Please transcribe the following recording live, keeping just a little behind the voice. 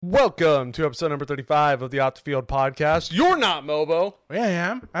Welcome to episode number 35 of the Off the Field podcast. You're not Mobo. Yeah, I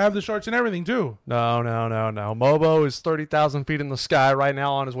am. I have the shorts and everything, too. No. Mobo is 30,000 feet in the sky right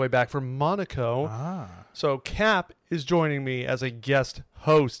now on his way back from Monaco. So Cap is joining me as a guest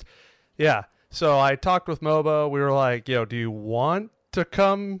host. Yeah, so I talked with Mobo. We were like, yo, do you want to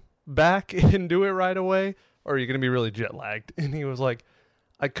come back and do it right away? Or are you going to be really jet lagged? And he was like,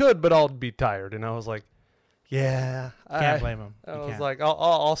 I could, but I'll be tired. And I was like, yeah. Can't blame him. I was like,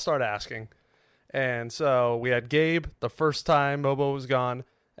 I'll start asking. And so we had Gabe the first time Mobo was gone.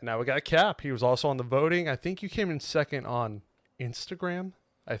 And now we got Cap. He was also on the voting. I think you came in second on Instagram,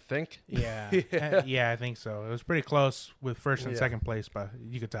 I think. Yeah. Yeah, I think so. It was pretty close with first and second place, but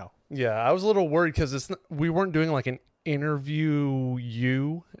you could tell. Yeah, I was a little worried because we weren't doing like an interview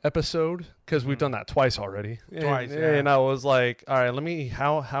you episode because we've done that twice already. And I was like, all right,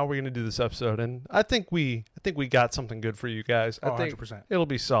 how are we gonna do this episode? And I think we got something good for you guys. I think 100%. It'll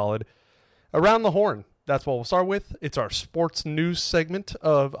be solid. Around the horn, that's what we'll start with. It's our sports news segment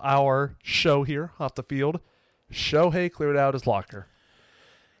of our show here off the field. Shohei cleared out his locker.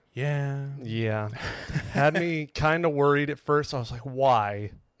 Yeah. Had me kind of worried at first. I was like,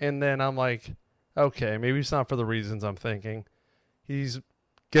 why? And then I'm like, okay, maybe it's not for the reasons I'm thinking. He's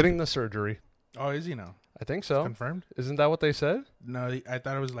getting the surgery. Oh, is he now? I think so. Confirmed? Isn't that what they said? No, I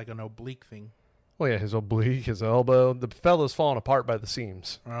thought it was like an oblique thing. Well, yeah, his oblique, his elbow. The fella's falling apart by the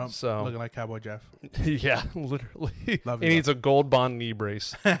seams. So looking like Cowboy Jeff. Yeah, literally. Love he needs a gold bond knee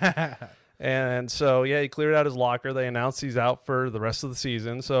brace. And so, yeah, he cleared out his locker. They announced he's out for the rest of the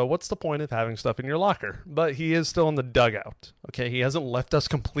season. So what's the point of having stuff in your locker? But he is still in the dugout. Okay, he hasn't left us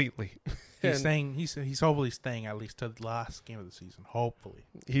completely. He's staying. He's hopefully staying at least to the last game of the season. Hopefully,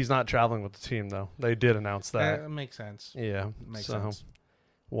 he's not traveling with the team though. They did announce that. That makes sense. Yeah, makes sense.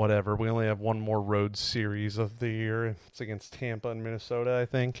 Whatever. We only have one more road series of the year. It's against Tampa and Minnesota, I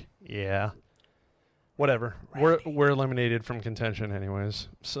think. Yeah. Whatever. We're eliminated from contention anyways.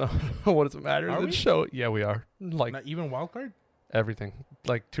 So what does it matter? Are we? Show. Yeah, we are. Like not even wild card. Everything.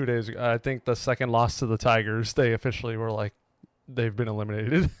 Like 2 days ago, I think the second loss to the Tigers, they officially were like they've been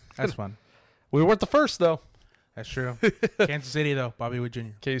eliminated. That's fun. We weren't the first though. That's true. Kansas City though, Bobby Wood Jr.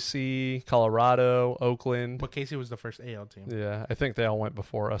 KC, Colorado, Oakland. But KC was the first AL team. Yeah, I think they all went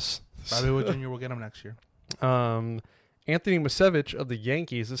before us. Bobby Wood Jr. will get him next year. Anthony Musevich of the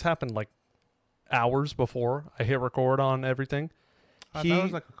Yankees. This happened like hours before I hit record on everything. I thought it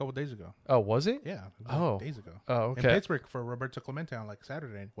was like a couple days ago. Oh, was it? Yeah. Days ago. Oh, okay. In Pittsburgh for Roberto Clemente on like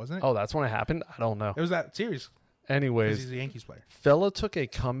Saturday, wasn't it? Oh, that's when it happened? I don't know. It was that series. Anyways, he's a Yankees player. Fella took a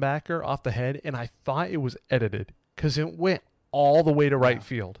comebacker off the head, and I thought it was edited because it went all the way to right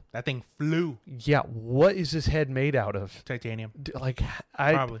field. That thing flew. Yeah, what is his head made out of? Titanium.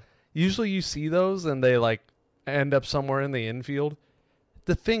 Probably. Usually you see those, and they like end up somewhere in the infield.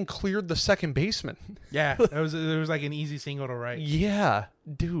 The thing cleared the second baseman. Yeah, it was like an easy single to right. Yeah,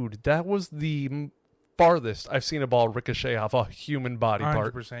 dude, that was the farthest I've seen a ball ricochet off a human body 100%,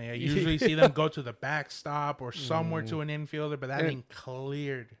 part. 100%. Yeah, you usually see them go to the backstop or somewhere to an infielder, but that thing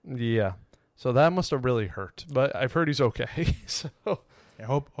cleared. Yeah, so that must have really hurt. But I've heard he's okay. So I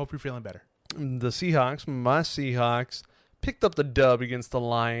hope you're feeling better. The Seahawks, my Seahawks, picked up the dub against the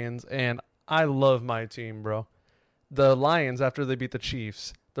Lions, and I love my team, bro. The Lions, after they beat the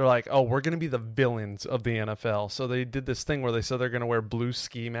Chiefs, they're like, oh, we're going to be the villains of the NFL. So they did this thing where they said they're going to wear blue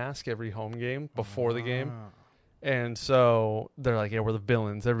ski mask every home game before the game. And so they're like, yeah, we're the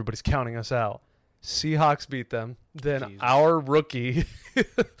villains. Everybody's counting us out. Seahawks beat them. Then our rookie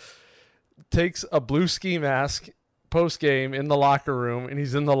takes a blue ski mask post-game in the locker room, and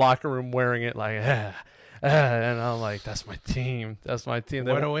he's in the locker room wearing it like, and I'm like, that's my team. That's my team.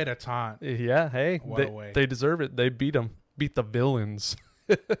 What a way to taunt. Yeah, hey, they deserve it. They beat them. Beat the villains.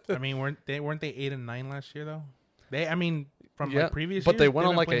 I mean, weren't they 8-9 last year though? From like previous but years, they went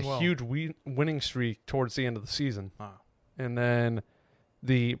on like a well. huge winning streak towards the end of the season. And then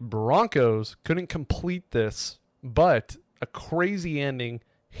the Broncos couldn't complete this, but a crazy ending,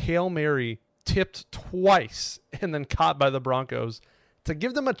 Hail Mary tipped twice and then caught by the Broncos to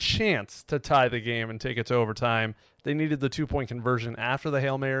give them a chance to tie the game and take it to overtime. They needed the 2-point conversion after the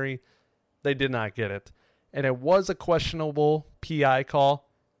Hail Mary. They did not get it. And it was a questionable PI call.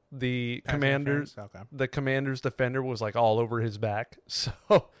 The Commanders' defender was like all over his back. So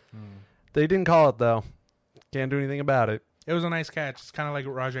they didn't call it though. Can't do anything about it. It was a nice catch. It's kind of like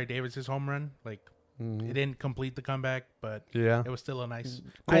Rajai Davis' home run. Like it didn't complete the comeback, but it was still a nice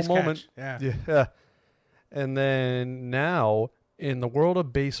moment. Catch. Yeah. And then now in the world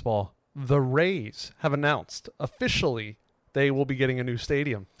of baseball, the Rays have announced officially they will be getting a new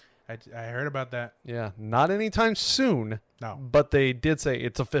stadium. I heard about that. Yeah, not anytime soon. No. But they did say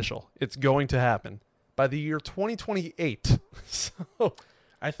it's official. It's going to happen by the year 2028. So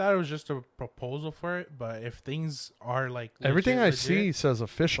I thought it was just a proposal for it, but if things are like everything I see says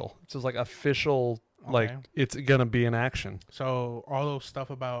official. It says like official, like it's gonna be in action. So all those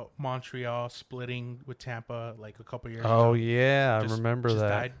stuff about Montreal splitting with Tampa like a couple years ago. Oh yeah, I remember that.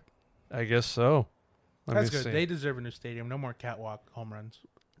 Died. I guess so. That's good. They deserve a new stadium. No more catwalk home runs.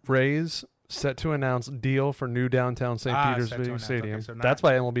 Rays set to announce deal for new downtown St. Petersburg Stadium. Okay, so that's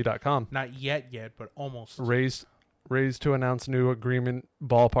by MLB.com. Not yet, but almost. Rays to announce new agreement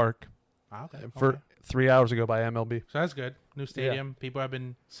ballpark. For 3 hours ago by MLB. So that's good. New stadium. Yeah. People have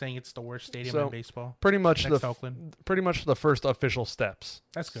been saying it's the worst stadium in baseball. Pretty much the first official steps.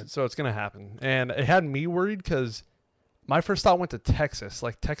 That's good. So it's going to happen. And it had me worried because my first thought went to Texas.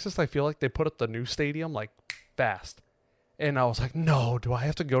 Like Texas, I feel like they put up the new stadium like fast. And I was like, no, do I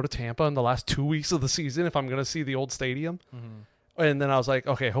have to go to Tampa in the last 2 weeks of the season if I'm going to see the old stadium? Mm-hmm. And then I was like,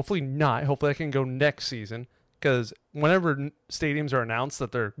 okay, hopefully not. Hopefully I can go next season. Because whenever stadiums are announced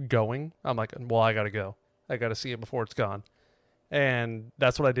that they're going, I'm like, well, I got to go. I got to see it before it's gone. And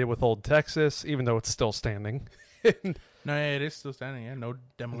that's what I did with Old Texas, even though it's still standing. No, yeah, it is still standing. Yeah, no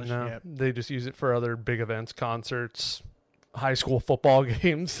demolition yet. They just use it for other big events, concerts, high school football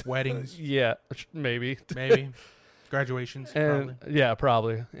games. Weddings. Yeah, maybe. Graduations, and, probably. Yeah,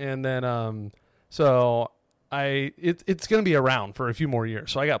 probably. And then, so it's going to be around for a few more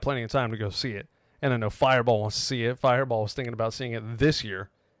years. So I got plenty of time to go see it. And I know Fireball wants to see it. Fireball was thinking about seeing it this year.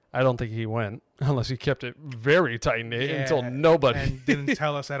 I don't think he went, unless he kept it very tight-knit until nobody. And didn't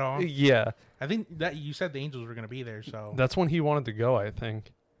tell us at all. Yeah. I think that you said the Angels were going to be there, so. That's when he wanted to go, I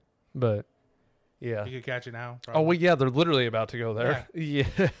think. But, yeah. You could catch it now. Probably. Oh, well, yeah, they're literally about to go there. Yeah.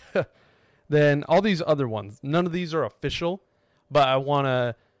 Then all these other ones, none of these are official, but I want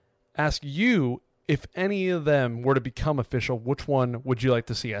to ask you, if any of them were to become official, which one would you like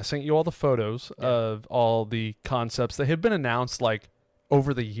to see? I sent you all the photos of all the concepts that have been announced like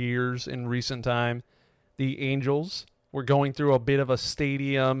over the years in recent time. The Angels were going through a bit of a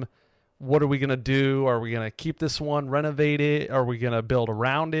stadium. What are we going to do? Are we going to keep this one, renovate it? Are we going to build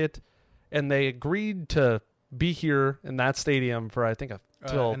around it? And they agreed to be here in that stadium for, I think,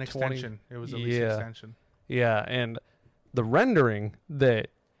 until an extension. It was a lease extension. Yeah, and the rendering that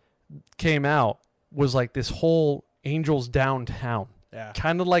came out was like this whole Angels downtown. Yeah.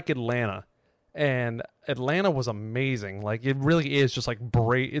 Kind of like Atlanta. And Atlanta was amazing. Like, it really is just like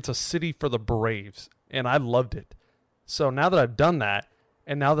it's a city for the Braves. And I loved it. So now that I've done that,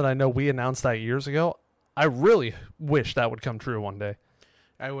 and now that I know we announced that years ago, I really wish that would come true one day.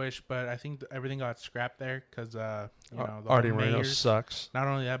 I wish, but I think everything got scrapped there because, the Artie Moreno sucks. Not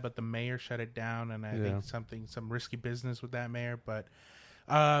only that, but the mayor shut it down, and I think some risky business with that mayor. But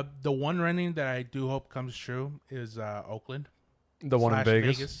the one rendering that I do hope comes true is Oakland. The one in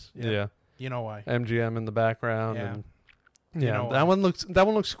Vegas? Yeah. You know why? MGM in the background. Yeah. And that one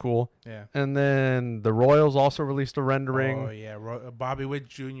looks cool. Yeah. And then the Royals also released a rendering. Oh yeah, Bobby Witt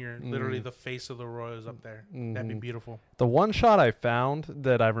Jr. Literally the face of the Royals up there. That'd be beautiful. The one shot I found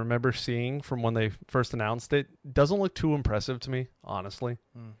that I remember seeing from when they first announced it doesn't look too impressive to me, honestly.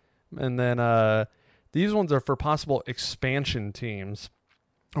 And then these ones are for possible expansion teams.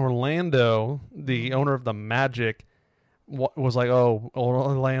 Orlando, the owner of the Magic, was like, "Oh,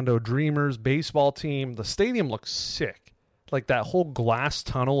 Orlando Dreamers baseball team." The stadium looks sick. Like that whole glass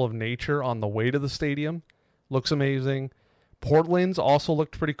tunnel of nature on the way to the stadium looks amazing. Portland's also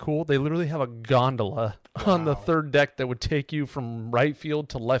looked pretty cool. They literally have a gondola on the third deck that would take you from right field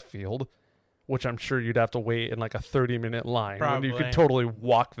to left field, which I'm sure you'd have to wait in like a 30-minute line. Probably. When you could totally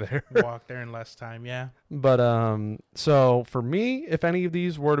walk there. Walk there in less time, yeah. But so for me, if any of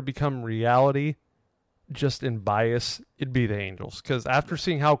these were to become reality, just in bias, it'd be the Angels. Because after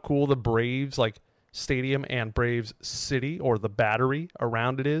seeing how cool the Braves, like, stadium and Braves City or the battery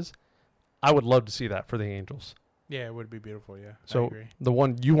around it is, I would love to see that for the Angels. Yeah, it would be beautiful, yeah. So I agree. The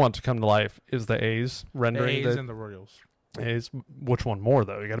one you want to come to life is the A's rendering. The A's and the Royals. A's, which one more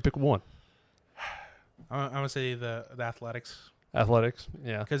though? You got to pick one. I'm going to say the Athletics. Athletics,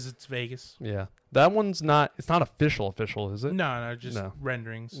 yeah. Because it's Vegas. Yeah. That one's not, it's not official, is it? No, just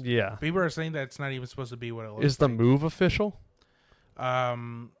renderings. Yeah. People are saying that it's not even supposed to be what it looks like. Is the move official?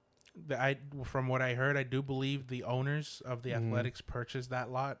 From what I heard, I do believe the owners of the Athletics purchased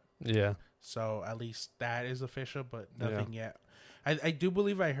that lot. Yeah. So at least that is official, but nothing yet. I do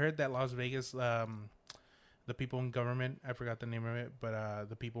believe I heard that Las Vegas the people in government, I forgot the name of it, but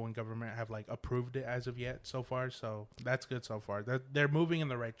the people in government have like approved it as of yet so far. So that's good so far. They're moving in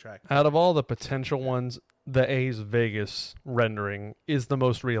the right track. Out of all the potential ones, the A's Vegas rendering is the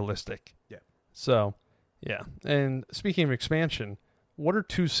most realistic. Yeah. So, yeah. And speaking of expansion, what are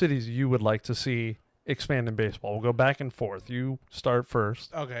 2 cities you would like to see expand in baseball? We'll go back and forth. You start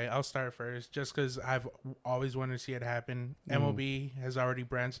first. Okay, I'll start first just because I've always wanted to see it happen. MLB has already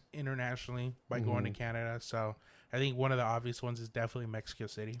branched internationally by going to Canada, so I think one of the obvious ones is definitely Mexico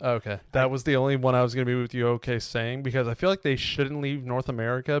City. Okay. That was the only one I was going to be with you okay saying, because I feel like they shouldn't leave North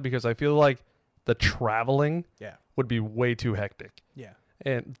America, because I feel like the traveling would be way too hectic. Yeah.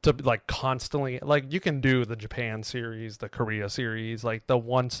 And to like constantly, like you can do the Japan series, the Korea series, like the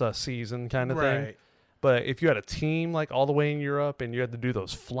once a season kind of thing. But if you had a team like all the way in Europe and you had to do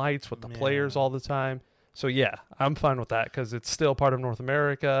those flights with the players all the time. So yeah, I'm fine with that because it's still part of North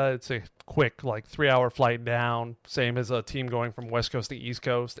America. It's a quick like 3-hour flight down, same as a team going from West Coast to East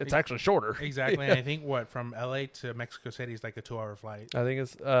Coast. It's actually shorter. Exactly. And I think from LA to Mexico City is like a 2-hour flight. I think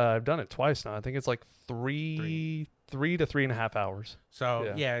it's I've done it twice now. I think it's like three to 3.5 hours.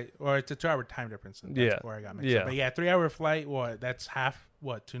 So or it's a 2-hour time difference. That's where I got mixed up. But 3-hour flight. That's half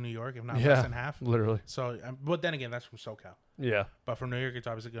to New York, if not less than half. Literally. So, but then again, that's from SoCal. Yeah. But from New York, it's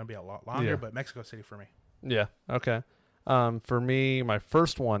obviously going to be a lot longer. But Mexico City for me. Yeah. Okay. For me, my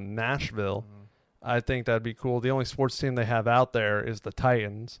first one, Nashville. I think that'd be cool. The only sports team they have out there is the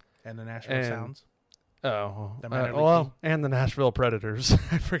Titans and the Nashville Sounds. Oh, and the Nashville Predators.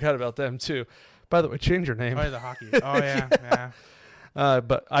 I forgot about them too. By the way, change your name. Oh, the hockey. Oh, yeah.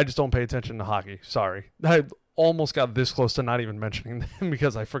 But I just don't pay attention to hockey. Sorry. I almost got this close to not even mentioning them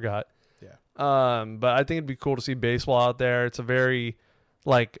because I forgot. Yeah. But I think it'd be cool to see baseball out there. It's a very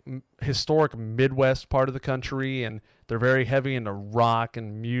historic Midwest part of the country, and they're very heavy into rock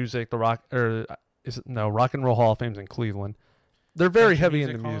and music. The Rock and Roll Hall of Fame's in Cleveland. They're very heavy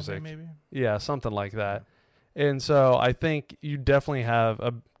into music. Maybe? Yeah, something like that. And so I think you definitely have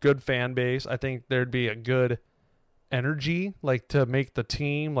a good fan base. I think there'd be a good energy, to make the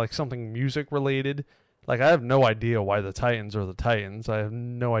team, something music related. I have no idea why the Titans are the Titans. I have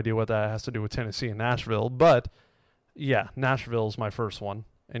no idea what that has to do with Tennessee and Nashville. But, yeah, Nashville's my first one.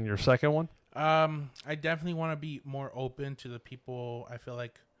 And your second one? I definitely want to be more open to the people, I feel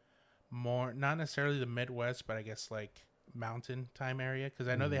like, more, not necessarily the Midwest, but I guess, mountain time area. Because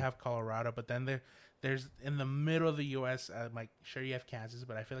I know they have Colorado, but then there's in the middle of the U.S., sure you have Kansas,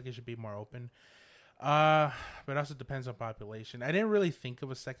 but I feel like it should be more open. But it also depends on population. I didn't really think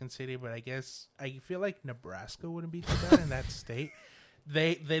of a second city, but I guess I feel like Nebraska wouldn't be too bad in that state.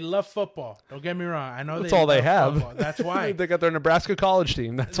 They love football. Don't get me wrong. I know that's all they have. Football. That's why they got their Nebraska college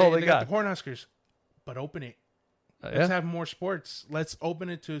team. That's all they got. The Cornhuskers, but open it. Let's have more sports. Let's open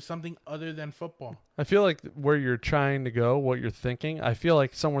it to something other than football. I feel like where you're trying to go, what you're thinking, I feel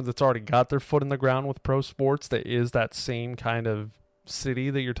like someone that's already got their foot in the ground with pro sports that is that same kind of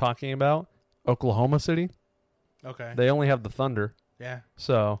city that you're talking about. Oklahoma City. Okay. They only have the Thunder. Yeah.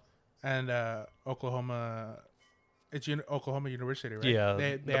 So. And Oklahoma, it's Oklahoma University, right?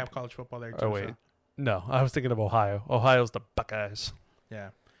 Yeah. They have college football there too. Oh, wait. So. No, I was thinking of Ohio. Ohio's the Buckeyes. Yeah.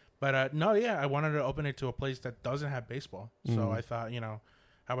 But I wanted to open it to a place that doesn't have baseball. So I thought, how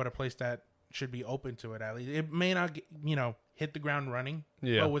about a place that should be open to it at least? It may not, hit the ground running.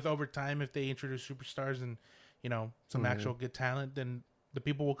 Yeah. But with over time, if they introduce superstars and, some actual good talent, then the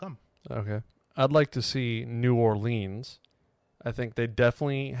people will come. Okay. I'd like to see New Orleans. I think they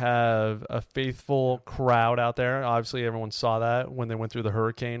definitely have a faithful crowd out there. Obviously, everyone saw that when they went through the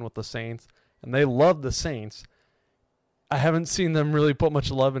hurricane with the Saints, and they love the Saints. I haven't seen them really put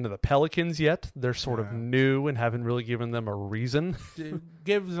much love into the Pelicans yet. They're sort of new and haven't really given them a reason.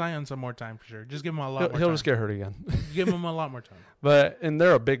 Give Zion some more time for sure. Just give him a lot more time. He'll just get hurt again. Give him a lot more time. And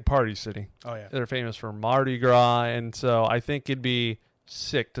they're a big party city. Oh, yeah. They're famous for Mardi Gras, and so I think it'd be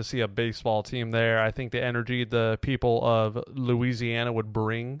sick to see a baseball team there. I think the energy the people of Louisiana would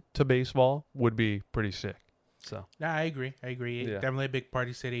bring to baseball would be pretty sick. So yeah, I agree. Yeah. Definitely a big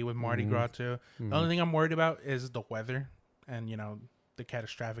party city with Mardi Gras too. The only thing I'm worried about is the weather and the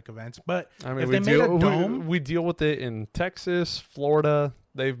catastrophic events. But I mean, if they made a dome, we deal with it in Texas, Florida.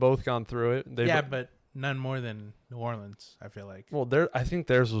 They've both gone through it. But none more than New Orleans. I feel like. Well, I think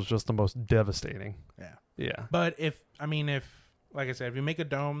theirs was just the most devastating. Yeah. But if like I said, if you make a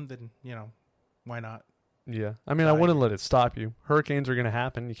dome, then, why not? Yeah. I mean, I wouldn't let it stop you. Hurricanes are going to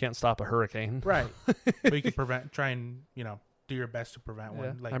happen. You can't stop a hurricane. Right. But you can try and, do your best to prevent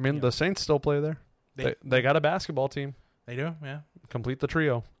one. The Saints still play there. They got a basketball team. They do, yeah. Complete the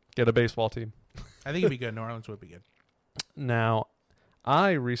trio. Get a baseball team. I think it'd be good. New Orleans would be good. Now,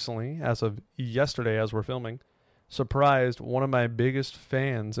 I recently, as of yesterday, as we're filming, surprised one of my biggest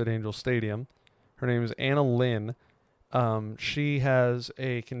fans at Angel Stadium. Her name is Anna Lynn. She has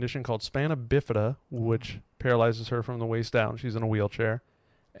a condition called spina bifida, which paralyzes her from the waist down. She's in a wheelchair,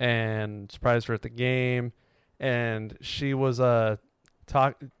 and surprised her at the game. And she was how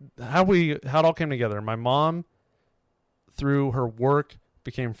it all came together. My mom, through her work,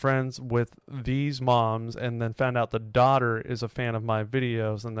 became friends with these moms, and then found out the daughter is a fan of my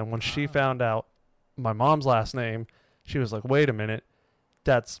videos. And then when she found out my mom's last name, she was like, "Wait a minute,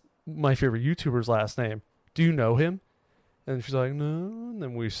 that's my favorite YouTuber's last name. Do you know him?" And she's like, "No." And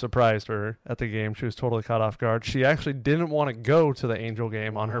then we surprised her at the game. She was totally caught off guard. She actually didn't want to go to the Angel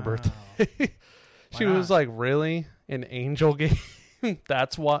game on her birthday. She was like, "Really? An Angel game?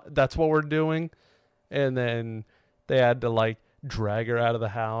 That's what we're doing?" And then they had to like drag her out of the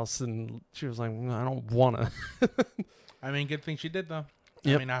house, and she was like, "I don't want to." I mean, good thing she did though.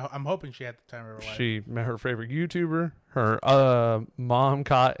 Yep. I mean, I'm hoping she had the time of her life. She met her favorite YouTuber. Her mom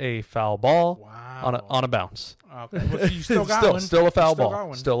caught a foul ball on a bounce. Okay. Well, you still got one. Still a foul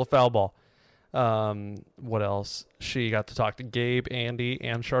ball. Still a foul ball. What else? She got to talk to Gabe, Andy,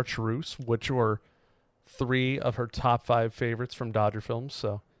 and Chartreuse, which were 3 of her top 5 favorites from Dodger films.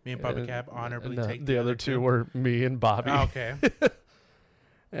 So me and Bubba Cab honorably take the other 2 were me and Bobby. Oh, okay.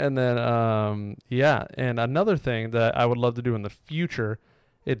 And then and another thing that I would love to do in the future,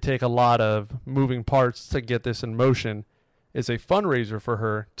 it'd take a lot of moving parts to get this in motion, is a fundraiser for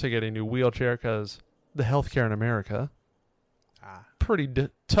her to get a new wheelchair, because the healthcare in America pretty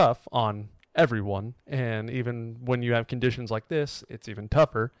tough on everyone, and even when you have conditions like this, it's even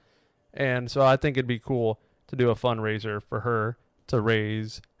tougher. And so I think it'd be cool to do a fundraiser for her to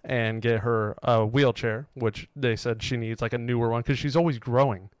raise and get her a wheelchair, which they said she needs like a newer one because she's always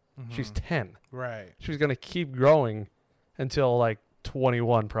growing. Mm-hmm. She's 10. Right. She's going to keep growing until like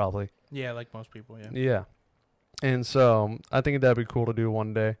 21 probably. Yeah, like most people, yeah. Yeah. And so I think that'd be cool to do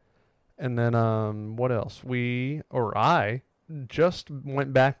one day. And then what else? I just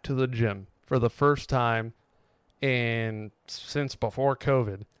went back to the gym for the first time since before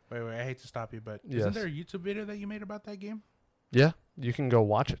COVID. Wait, I hate to stop you, but yes. Isn't there a YouTube video that you made about that game? Yeah, you can go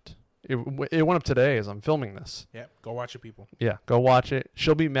watch it. It went up today as I'm filming this. Yeah, go watch it, people. Yeah, go watch it.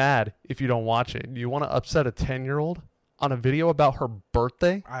 She'll be mad if you don't watch it. You want to upset a 10-year-old on a video about her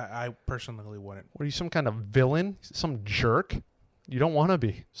birthday? I personally wouldn't. What are you, some kind of villain? Some jerk? You don't want to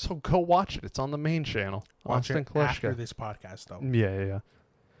be. So go watch it. It's on the main channel. Watch it after this podcast, though. Yeah.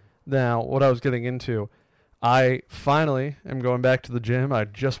 Now, what I was getting into, I finally am going back to the gym. I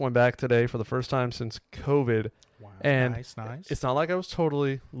just went back today for the first time since COVID. Wow. And nice. It's not like I was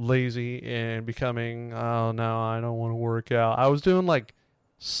totally lazy and becoming, oh, no, I don't want to work out. I was doing like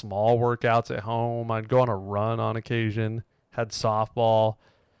small workouts at home. I'd go on a run on occasion, had softball.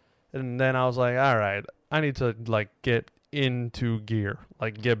 And then I was like, all right, I need to like get into gear,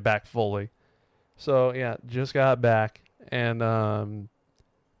 like get back fully. So, yeah, just got back. And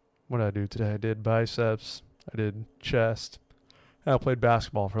what did I do today? I did biceps. I did chest. I played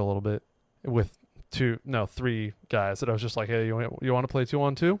basketball for a little bit with 3 guys that I was just like, hey, you want to play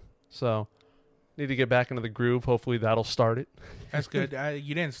 2-on-2? So need to get back into the groove. Hopefully that'll start it. That's good.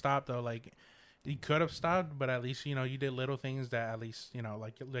 You didn't stop though. Like you could have stopped, but at least you did little things that at least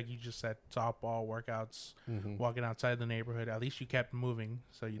like you just said, softball workouts, walking outside the neighborhood. At least you kept moving,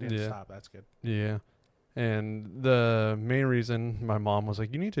 so you didn't stop. That's good. Yeah. And the main reason my mom was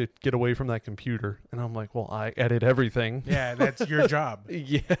like, you need to get away from that computer. And I'm like, well, I edit everything. Yeah, that's your job.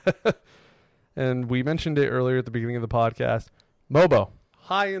 Yeah. And we mentioned it earlier at the beginning of the podcast. Mobo,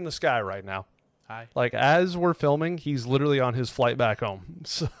 high in the sky right now. Hi. Like, as we're filming, he's literally on his flight back home.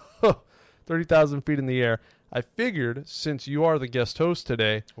 So, 30,000 feet in the air. I figured, since you are the guest host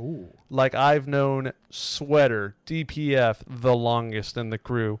today, like I've known Sweater, DPF, the longest in the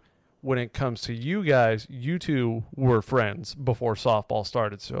crew. When it comes to you guys, you two were friends before softball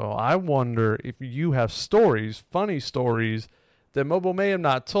started. So I wonder if you have stories, funny stories, that Mobo may have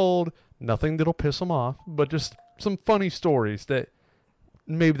not told. Nothing that'll piss him off, but just some funny stories that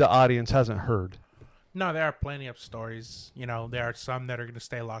maybe the audience hasn't heard. No, there are plenty of stories. There are some that are going to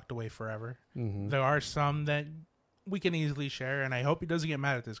stay locked away forever. Mm-hmm. There are some that we can easily share, and I hope he doesn't get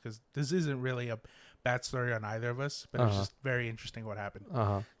mad at this because this isn't really a bad story on either of us, but it's just very interesting what happened.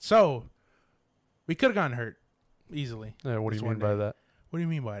 So, we could have gotten hurt easily. Yeah, what do you mean by that? What do you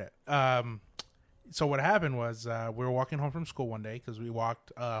mean by that? So what happened was we were walking home from school one day because we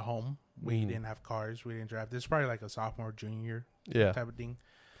walked home. We didn't have cars. We didn't drive. This is probably like a sophomore, junior type of thing.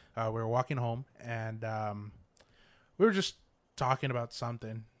 We were walking home, and we were just talking about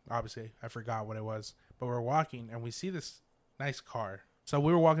something. Obviously, I forgot what it was. But we were walking, and we see this nice car So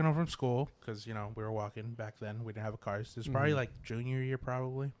we were walking home from school because, we were walking back then. We didn't have cars. This was probably like junior year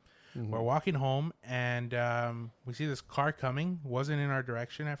probably. Mm-hmm. We're walking home and we see this car coming. Wasn't in our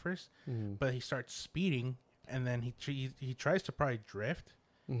direction at first, but he starts speeding and then he tries to probably drift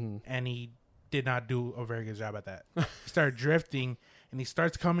and he did not do a very good job at that. He started drifting and he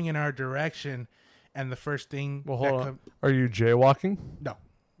starts coming in our direction and the first thing... Well, hold on. Are you jaywalking? No.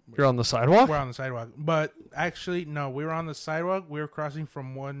 You're on the sidewalk? We're on the sidewalk. But actually, no, we were on the sidewalk. We were crossing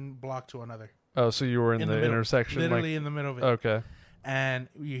from one block to another. Oh, so you were in the intersection? Literally in the middle of it. Okay. And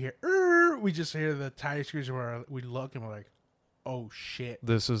you hear, we just hear the tire screech where we look and we're like, oh shit.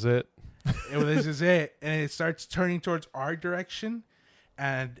 This is it? This is it. And it starts turning towards our direction.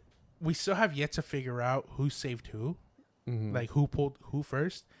 And we still have yet to figure out who saved who. Like who pulled who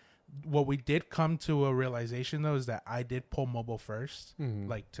first. What we did come to a realization though is that I did pull Mobo first, So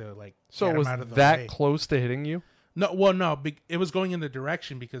get was him out of the that way. close to hitting you? No, well, no, it was going in the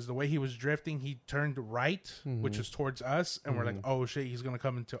direction because the way he was drifting, he turned right, which was towards us, and we're like, oh shit, he's gonna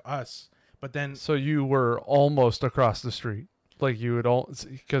come into us. But then, so you were almost across the street, like you would all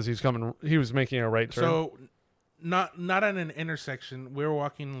because he's coming. He was making a right turn. So not at an intersection. We were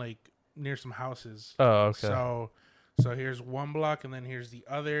walking like near some houses. Oh, okay. So here's one block, and then here's the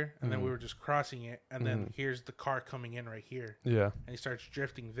other, and then we were just crossing it, and then here's the car coming in right here. Yeah. And he starts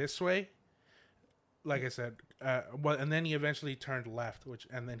drifting this way. Like I said, and then he eventually turned left,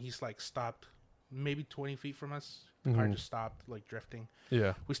 and then he's like stopped, maybe 20 feet from us. The car just stopped, like drifting.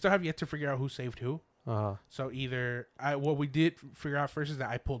 Yeah. We still have yet to figure out who saved who. So either what we did figure out first is that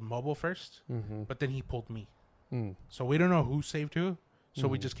I pulled Mobo first, but then he pulled me. So we don't know who saved who. So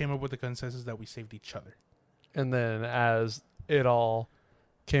we just came up with the consensus that we saved each other. And then as it all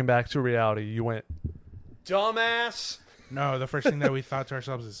came back to reality, you went, dumbass. No, the first thing that we thought to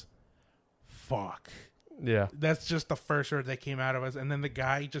ourselves is, fuck. Yeah. That's just the first word that came out of us. And then the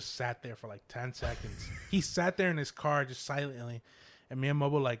guy just sat there for like 10 seconds. He sat there in his car just silently. And me and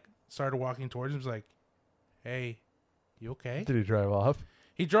Mobo like started walking towards him. He was like, hey, you okay? Did he drive off?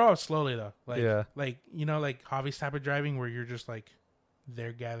 He drove slowly though. Like, yeah. Like, like Javi's type of driving where you're just like,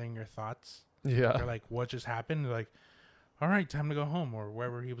 they're gathering your thoughts. Yeah. They're like, what just happened? They're like, all right, time to go home or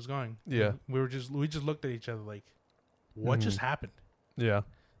wherever he was going. Yeah. We just looked at each other like, what just happened? Yeah.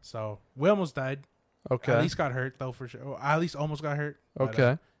 So we almost died. Okay. At least got hurt though for sure. I at least almost got hurt. But,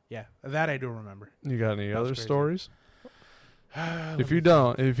 okay. Yeah, that I do remember. You got any other crazy. Stories? If you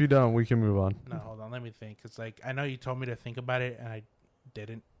don't, we can move on. No, hold on. Let me think. It's like I know you told me to think about it, and I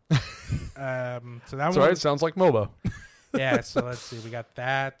didn't. So that That's one. right. Sounds like Mobo. Yeah. So let's see. We got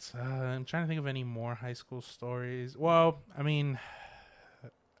that. I'm trying to think of any more high school stories. Well, I mean,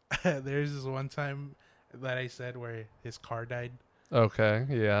 there's this one time that I said where his car died. Okay.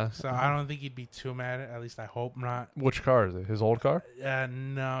 Yeah. So I don't think he'd be too mad. At least I hope not. Which car is it? His old car?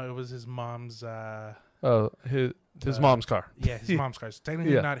 No, it was his mom's. His mom's car. Yeah, his mom's car. It's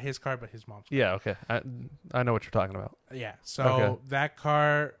technically not his car, but his mom's car. Yeah, okay. I know what you're talking about. Yeah, so that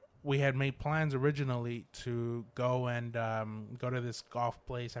car, we had made plans originally to go and go to this golf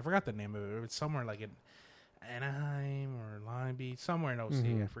place. I forgot the name of it. It was somewhere like in Anaheim or Long Beach, somewhere in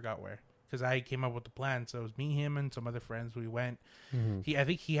OC. I forgot where. Because I came up with the plan. So it was me, him, and some other friends. We went. I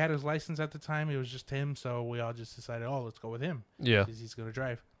think he had his license at the time. It was just him. So we all just decided, let's go with him. Yeah. Because he's going to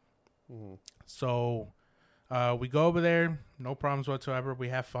drive. So we go over there. No problems whatsoever. We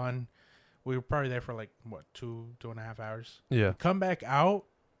have fun. We were probably there for like, 2.5 hours. Yeah. We come back out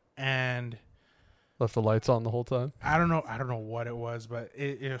and... Left the lights on the whole time? I don't know what it was, but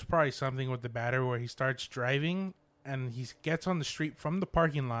it was probably something with the battery where he starts driving and he gets on the street from the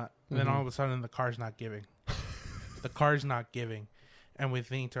parking lot. And then all of a sudden the car's not giving. The car's not giving. And we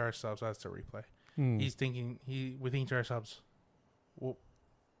think to ourselves, that's the replay. We think to ourselves, well,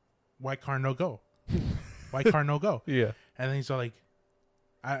 why car no go? Why car no go? Yeah. And then he's all like,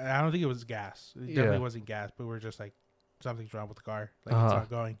 I don't think it was gas. It definitely wasn't gas, but we were just like, something's wrong with the car. Like, it's not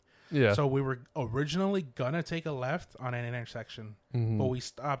going. Yeah. So we were originally going to take a left on an intersection, but we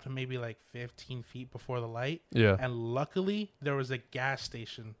stopped maybe like 15 feet before the light. Yeah. And luckily, there was a gas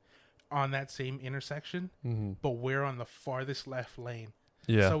station on that same intersection, but we're on the farthest left lane.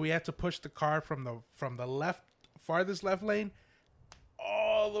 Yeah. So we had to push the car from the farthest left lane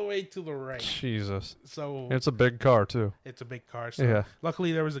all the way to the right. Jesus. So it's a big car too. It's a big car. So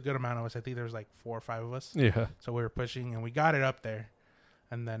luckily there was a good amount of us. I think there was like 4 or 5 of us. Yeah. So we were pushing and we got it up there.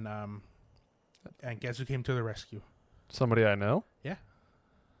 And then and guess who came to the rescue? Somebody I know? Yeah.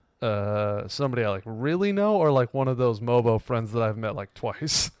 Somebody I like really know, or like one of those Mobo friends that I've met like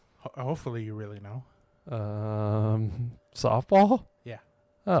twice. Hopefully you really know. Softball? Yeah.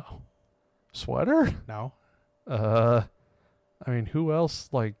 Oh. Sweater? No. I mean, who else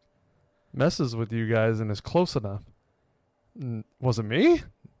like messes with you guys and is close enough? Was it me?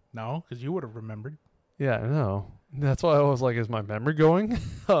 No, because you would have remembered. Yeah, I know. That's why I was like, is my memory going?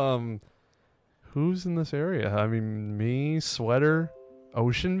 Who's in this area? I mean, me, Sweater,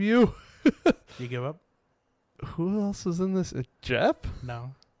 Ocean View. You give up? Who else is in this? Jeff?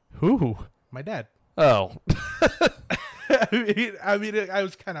 No. Who? My dad. Oh. I mean, I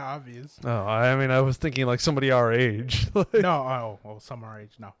was kind of obvious. Oh, I mean, I was thinking like somebody our age. No, some our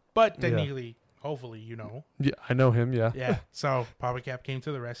age, no. But technically, hopefully, you know. Yeah, I know him, yeah. Yeah. So Papa Cap came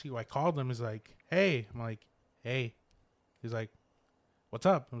to the rescue. I called him. He's like, hey. I'm like, hey. He's like, what's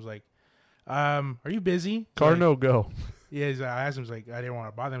up? I was like, are you busy? Car like, no go. Yeah, I asked him, he's like, I didn't want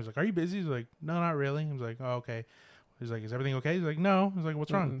to bother him. He's like, are you busy? He's like, no, not really. I was like, oh, okay. He's like, is everything okay? He's like, no. I was like,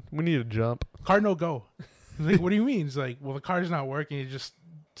 what's wrong? We need a jump. Car no go. He's like, what do you mean? He's like, well, the car's not working. It just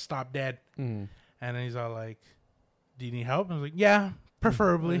stopped dead. And then he's all like, do you need help? I was like, yeah,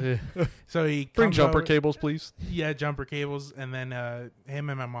 preferably. So he Bring jumper over, cables, please. Yeah, jumper cables. And then him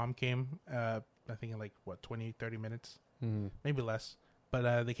and my mom came, I think in like, 20, 30 minutes? Maybe less.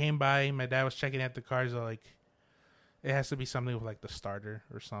 But they came by. My dad was checking out the cars. Like, it has to be something with like the starter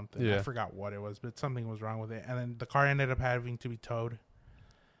or something. Yeah. I forgot what it was, but something was wrong with it. And then the car ended up having to be towed.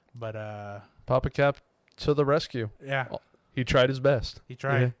 But Papa Cap to the rescue. Yeah, he tried his best. He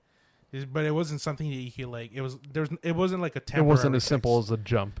tried, but it wasn't something that he like. It wasn't like a temporary. It wasn't as fix. simple as a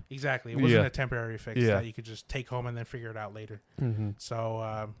jump. Exactly, it wasn't a temporary fix that you could just take home and then figure it out later.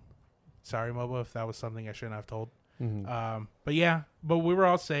 So, sorry, Mobo, if that was something I shouldn't have told. But we were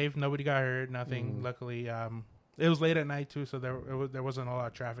all safe. Nobody got hurt. Nothing. Luckily, it was late at night too, so there wasn't a lot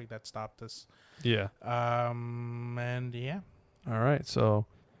of traffic that stopped us. Yeah. And yeah. All right, so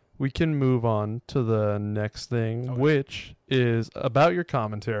we can move on to the next thing, which is about your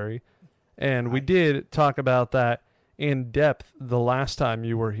commentary. And we did talk about that in depth the last time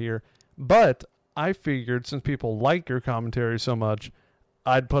you were here. But I figured since people like your commentary so much,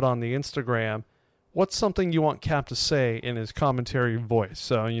 I'd put on the Instagram, what's something you want Cap to say in his commentary voice?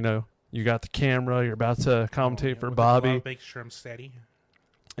 So, you know, you got the camera, you're about to commentate for Bobby. Make sure I'm steady.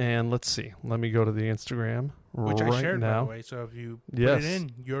 And let's see. Let me go to the Instagram Which right I shared, now. by the way. So if you put it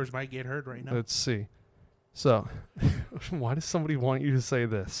in, yours might get heard right now. Let's see. So, why does somebody want you to say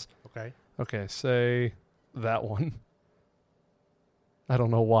this? Okay. Okay, say that one. I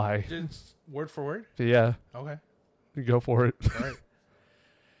don't know why. Just word for word? Yeah. Okay. Go for it. All right.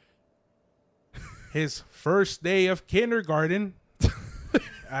 His first day of kindergarten.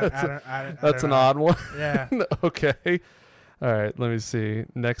 That's an odd one. Yeah. Okay. All right, let me see.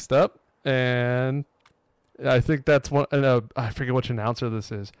 Next up, and I think that's one. I forget which announcer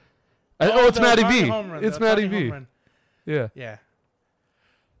this is. It's Matty V. It's Matty V. Yeah. Yeah.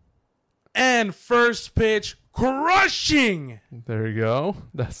 And first pitch crushing. There you go.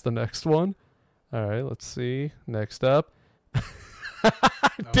 That's the next one. All right, let's see. Next up.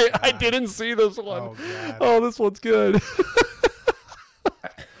 I didn't see this one. Oh, this one's good.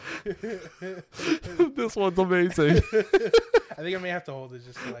 This one's amazing. I think I may have to hold it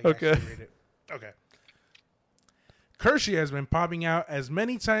just to actually read it. Okay. Kershey has been popping out as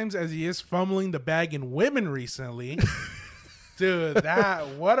many times as he is fumbling the bag in women recently. Dude,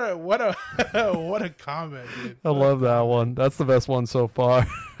 what a comment, dude. I love that one. That's the best one so far.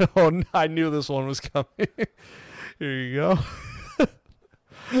 Oh, I knew this one was coming. Here you go.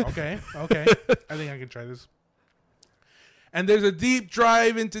 Okay. I think I can try this. And there's a deep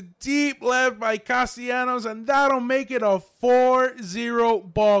drive into deep left by Castellanos, and that'll make it a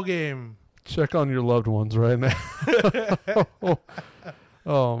 4-0 ball game. Check on your loved ones right now.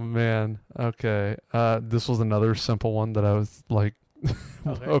 Oh, man. Okay. This was another simple one that I was like,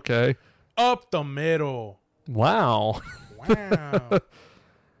 okay. Up the middle. Wow.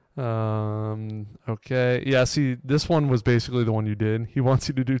 Okay. Yeah, see, this one was basically the one you did. He wants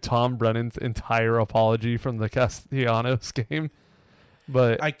you to do Tom Brennan's entire apology from the Castellanos game.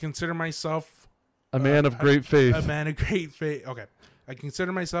 But I consider myself a man of great faith. A man of great faith. Okay. I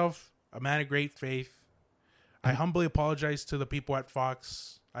consider myself a man of great faith. I humbly apologize to the people at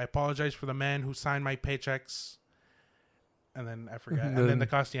Fox. I apologize for the man who signed my paychecks. And then I forgot. And then the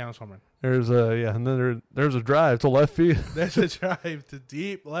Castellanos home run. There's a drive to left field. There's a drive to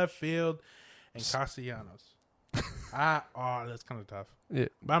deep left field and Castellanos. That's kind of tough. Yeah.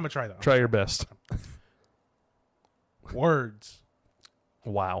 But I'm gonna try that. Try your best. Words.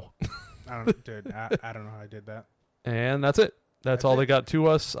 Wow. I don't know how I did that. And that's it. That's all they got to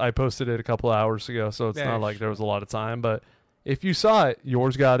us. I posted it a couple of hours ago, so it's not like there was a lot of time. But if you saw it,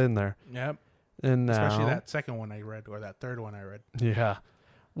 yours got in there. Yep. And now, especially that second one I read, or that third one I read. Yeah.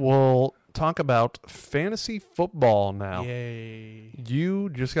 Well, talk about fantasy football now. Yay. You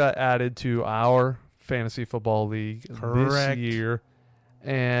just got added to our fantasy football league Correct. this year.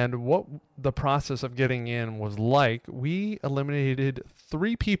 And what the process of getting in was like, we eliminated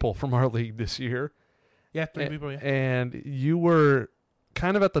 3 people from our league this year. Yeah, 3 people, yeah. And you were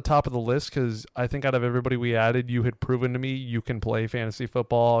kind of at the top of the list because I think out of everybody we added, you had proven to me you can play fantasy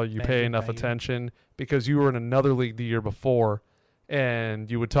football. You pay enough attention because you were in another league the year before and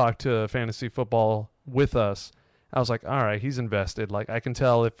you would talk to fantasy football with us. I was like, all right, he's invested. Like, I can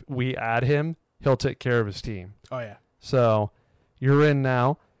tell if we add him, he'll take care of his team. Oh, yeah. So you're in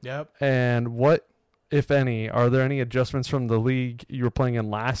now. Yep. And what, if any, are there any adjustments from the league you were playing in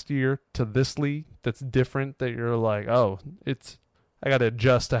last year to this league that's different that you're like, oh, I got to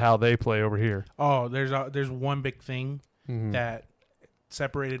adjust to how they play over here? Oh, there's one big thing that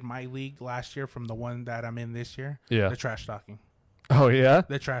separated my league last year from the one that I'm in this year. Yeah. The trash talking. Oh, yeah?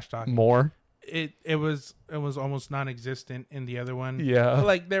 The trash talking. More? It was almost non-existent in the other one. Yeah.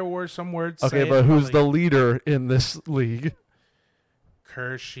 Like, there were some words Okay, said, but who's like, the leader in this league?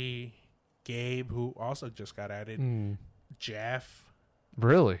 Kershey, Gabe, who also just got added, Jeff.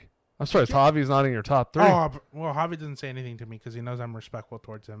 Really? I'm sorry, Javi's not in your top 3. Oh, well, Javi doesn't say anything to me because he knows I'm respectful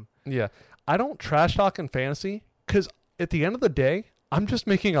towards him. Yeah. I don't trash talk in fantasy because at the end of the day, I'm just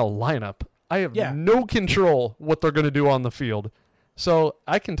making a lineup. I have no control what they're going to do on the field. So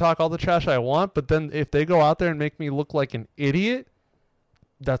I can talk all the trash I want, but then if they go out there and make me look like an idiot,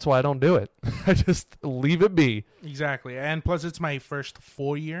 that's why I don't do it. I just leave it be. Exactly. And plus, it's my first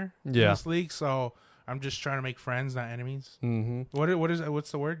full year in this league, so I'm just trying to make friends, not enemies. Mm-hmm.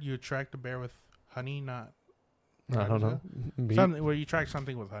 What's the word? You attract a bear with honey, not... I don't know. Something where you attract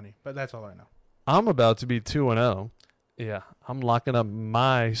something with honey, but that's all I know. I'm about to be 2-0. Yeah, I'm locking up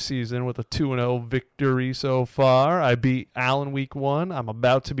my season with a 2-0 victory so far. I beat Allen week 1. I'm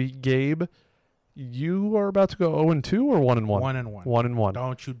about to beat Gabe. You are about to go 0-2 or 1-1? 1-1. 1-1.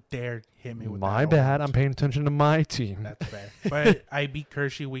 Don't you dare hit me with my that. bad. I'm paying attention to my team. That's fair. But I beat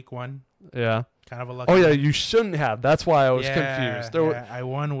Kershey week 1. Yeah. Kind of a lucky. Oh, yeah, you shouldn't have. That's why I was confused. I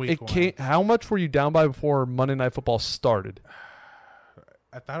won week 1. How much were you down by before Monday Night Football started?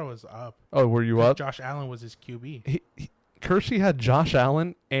 I thought it was up. Oh, were you up? Josh Allen was his QB. Kershey had Josh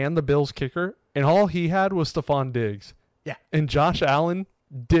Allen and the Bills kicker, and all he had was Stephon Diggs. Yeah. And Josh Allen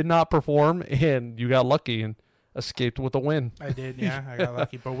did not perform, and you got lucky and escaped with a win. I did, yeah. I got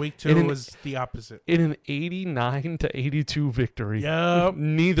lucky. But week 2 was the opposite. In an 89-82 victory. Yep.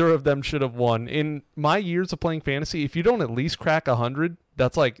 Neither of them should have won. In my years of playing fantasy, if you don't at least crack 100,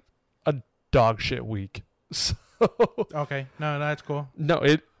 that's like a dog shit week. So okay. No, that's cool.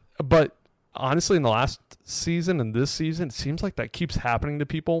 But honestly, in the last season and this season, it seems like that keeps happening to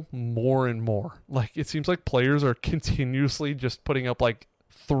people more and more. Like, it seems like players are continuously just putting up like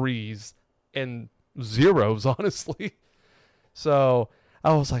 3s and 0s, honestly. So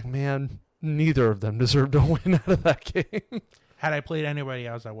I was like, man, neither of them deserved to win out of that game. Had I played anybody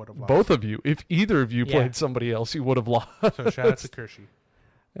else, I would have lost. Both of you. If either of you played somebody else, you would have lost. So shout out to Kershey.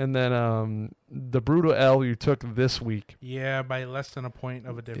 And then the brutal L you took this week. Yeah, by less than a point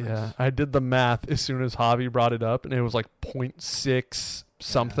of a difference. Yeah, I did the math as soon as Javi brought it up, and it was like 0.6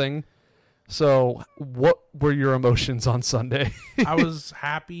 something. Yeah. So what were your emotions on Sunday? I was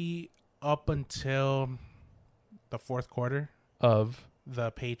happy up until the fourth quarter of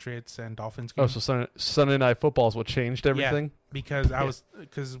the Patriots and Dolphins game. Oh, so Sunday Night Football is what changed everything? Yeah, because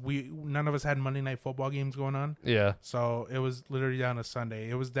none of us had Monday Night Football games going on. Yeah. So it was literally down to Sunday.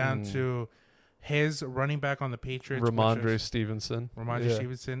 It was down to his running back on the Patriots, Ramondre Stevenson,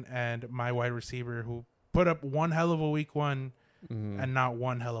 and my wide receiver who put up one hell of a week 1 and not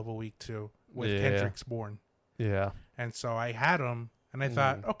one hell of a week 2 with Kendrick's Bourne. Yeah. And so I had him, and I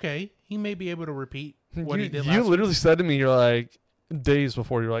thought, okay, he may be able to repeat what he did last You literally week. said to me, you're like, days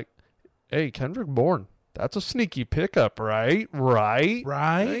before, you're like, hey, Kendrick Bourne, that's a sneaky pickup, right? Right?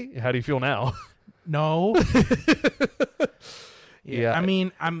 How do you feel now? No. Yeah. I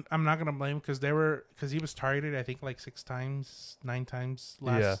mean, I'm not gonna blame him because he was targeted, I think, like 9 times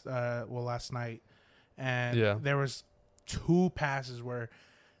last night, and there was 2 passes where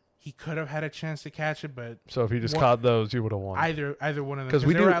he could have had a chance to catch it, but so if he just caught those, you would have won. Either one of them, because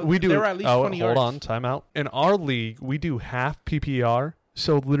we were at least 20 yards. Hold on, time out. In our league, we do half PPR.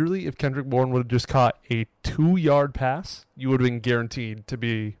 So literally, if Kendrick Bourne would have just caught a 2-yard pass, you would have been guaranteed to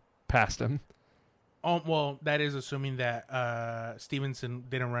be past him. Oh, well, that is assuming that Stevenson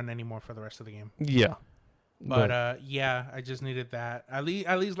didn't run anymore for the rest of the game. Yeah. But I just needed that. At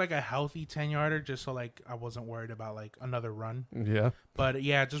least like a healthy 10-yarder, just so like I wasn't worried about like another run. Yeah. But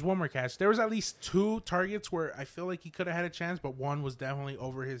yeah, just one more catch. There was at least 2 targets where I feel like he could have had a chance, but one was definitely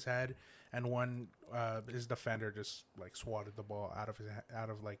over his head. and one his defender just like swatted the ball out of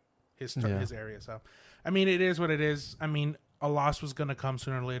his area. So, I mean, it is what it is. I mean, a loss was gonna come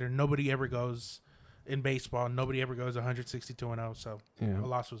sooner or later. Nobody ever goes in baseball. Nobody ever goes 162-0. So a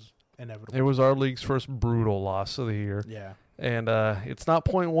loss was inevitable. It was our league's first brutal loss of the year. Yeah. And it's not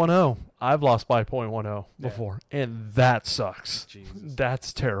 .10. I've lost by .10 before, and that sucks. Jesus.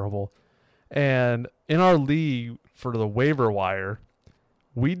 That's terrible. And in our league for the waiver wire,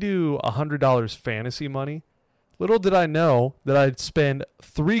 we do $100 fantasy money. Little did I know that I'd spend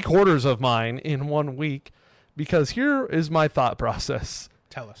 3/4 of mine in 1 week, because here is my thought process.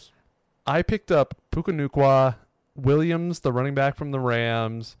 Tell us. I picked up Puka Williams, the running back from the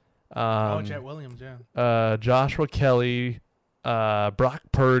Rams. Jet Williams, yeah. Joshua Kelly, Brock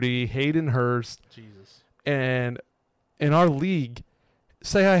Purdy, Hayden Hurst. Jesus. And in our league,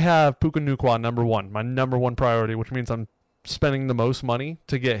 say I have Puka number one, my number one priority, which means I'm spending the most money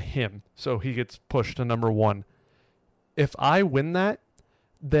to get him, so he gets pushed to number one. If I win that,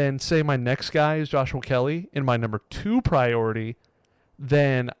 then say my next guy is Joshua Kelly in my number 2 priority,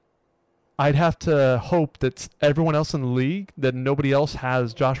 then I'd have to hope that everyone else in the league, that nobody else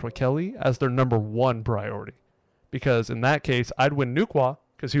has Joshua Kelly as their number 1 priority. Because in that case, I'd win Nukwa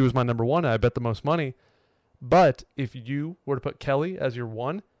because he was my number 1 and I bet the most money. But if you were to put Kelly as your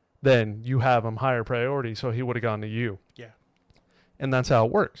 1, then you have him higher priority, so he would have gone to you. Yeah. And that's how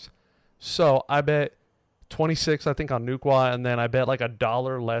it works. So I bet 26, I think, on Nukwa, and then I bet like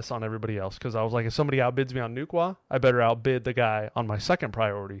 $1 less on everybody else, because I was like, if somebody outbids me on Nukwa, I better outbid the guy on my second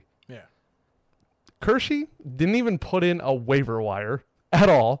priority. Yeah. Kershey didn't even put in a waiver wire at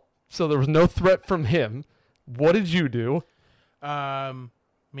all, so there was no threat from him. What did you do?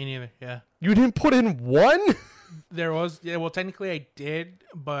 Me neither, yeah. You didn't put in one? There was, yeah, well, technically I did,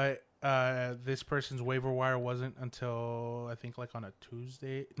 but this person's waiver wire wasn't until, I think, like on a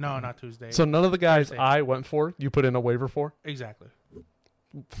Tuesday. No, not Tuesday. So none of the guys Thursday. I went for, you put in a waiver for? Exactly.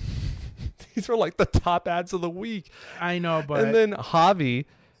 These are like the top ads of the week. I know, but... And then Javi,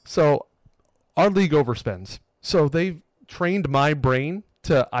 so our league overspends. So they've trained my brain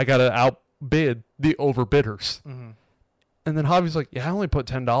to, I got to outbid the overbidders. Mm-hmm. And then Javi's like, yeah, I only put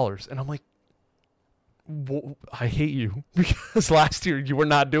 $10. And I'm like, I hate you, because last year you were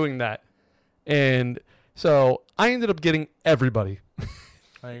not doing that. And so I ended up getting everybody.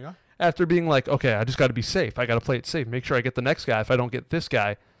 There you go. After being like, okay, I just got to be safe. I got to play it safe. Make sure I get the next guy if I don't get this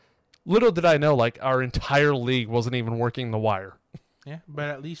guy. Little did I know, like, our entire league wasn't even working the wire. Yeah, but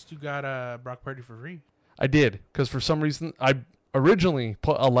at least you got Brock Purdy for free. I did, because for some reason I originally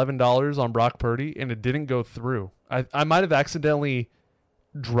put $11 on Brock Purdy, and it didn't go through. I might have accidentally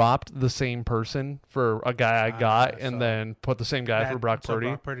dropped the same person for a guy I got, and then put the same guy for Brock Purdy.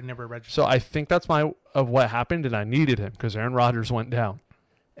 Brock Purdy never registered. So I think that's of what happened, and I needed him because Aaron Rodgers went down.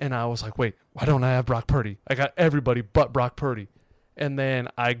 And I was like, wait, why don't I have Brock Purdy? I got everybody but Brock Purdy. And then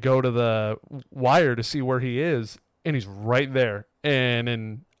I go to the wire to see where he is, and he's right there. And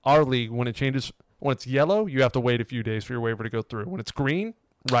in our league, when it's yellow, you have to wait a few days for your waiver to go through. When it's green,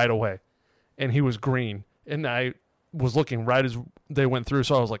 right away. And he was green. And I was looking right as they went through,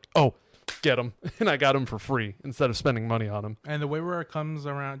 so I was like, oh, get him. And I got him for free instead of spending money on him. And the waiver comes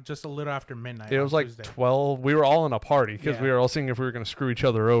around just a little after midnight. It was like Tuesday. 12. We were all in a party because we were all seeing if we were going to screw each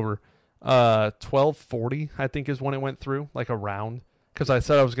other over. 12:40, I think, is when it went through, like a round. Because I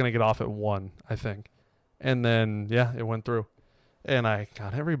said I was going to get off at 1, I think. And then, yeah, it went through. And I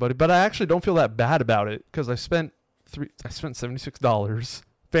got everybody. But I actually don't feel that bad about it because I spent $76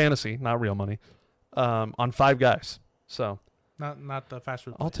 fantasy, not real money, on 5 guys. So not the fast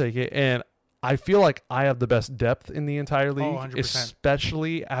food place. I'll take it. And I feel like I have the best depth in the entire league, 100%.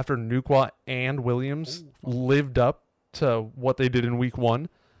 especially after Nukwa and Williams lived up to what they did in week 1.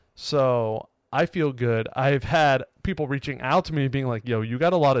 So I feel good. I've had people reaching out to me being like, yo, you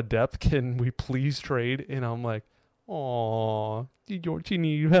got a lot of depth. Can we please trade? And I'm like, aw, don't you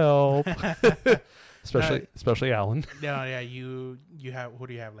need help? Especially Allen. No, yeah, you have, who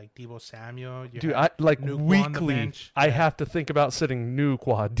do you have? Like Deebo Samuel? Dude, I like Nukwa weekly. I have to think about sitting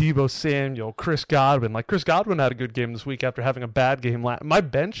Nukwa, Deebo Samuel, Chris Godwin. Like Chris Godwin had a good game this week after having a bad game last. My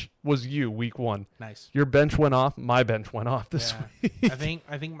bench was you week 1. Nice. Your bench went off. My bench went off this week. I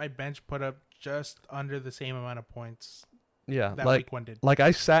think my bench put up just under the same amount of points. Yeah, that like week 1 did. Like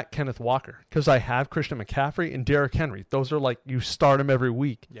I sat Kenneth Walker because I have Christian McCaffrey and Derrick Henry. Those are like you start them every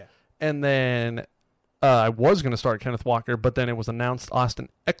week. Yeah. And then I was going to start Kenneth Walker, but then it was announced Austin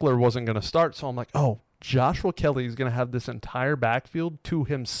Eckler wasn't going to start. So I'm like, oh, Joshua Kelly is going to have this entire backfield to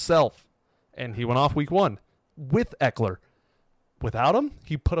himself. And he went off week 1 with Eckler. Without him,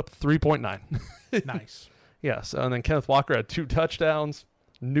 he put up 3.9. Nice. Yes. And then Kenneth Walker had 2 touchdowns.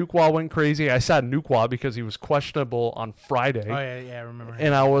 Nuqua went crazy. I sat Nuqua because he was questionable on Friday. Oh yeah, I remember.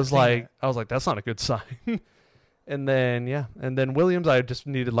 And I was like, that's not a good sign. And then Williams, I just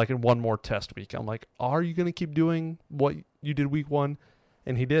needed like one more test week. I'm like, are you gonna keep doing what you did week 1?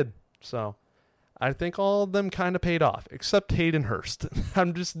 And he did. So I think all of them kind of paid off, except Hayden Hurst.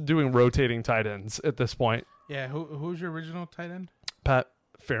 I'm just doing rotating tight ends at this point. Yeah, who's your original tight end? Pat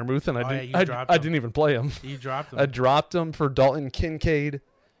Fairmouth, and I didn't even play him. You dropped him. I dropped him for Dalton Kincaid,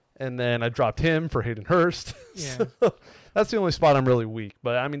 and then I dropped him for Hayden Hurst. Yeah. So that's the only spot I'm really weak.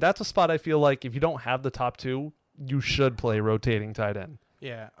 But, I mean, that's a spot I feel like if you don't have the top 2, you should play rotating tight end.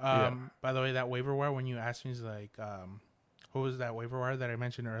 Yeah. By the way, that waiver wire, when you asked me, like, who was that waiver wire that I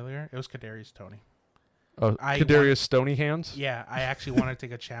mentioned earlier? It was Kadarius Toney. Oh, Kadarius Stoney hands? Yeah, I actually wanted to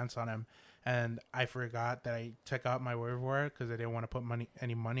take a chance on him, and I forgot that I took out my waiver wire because I didn't want to put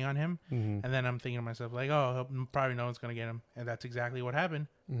any money on him. Mm-hmm. And then I'm thinking to myself, like, oh, probably no one's going to get him. And that's exactly what happened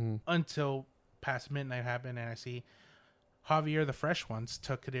until past midnight happened, and I see Javier the Fresh Ones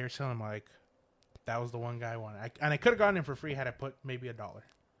took Kadarius Hill. I'm like, that was the one guy I wanted. And I could have gotten him for free had I put maybe $1.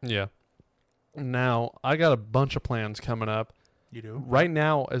 Yeah. Now, I got a bunch of plans coming up. You do? Right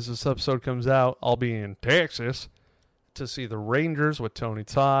now, as this episode comes out, I'll be in Texas to see the Rangers with Tony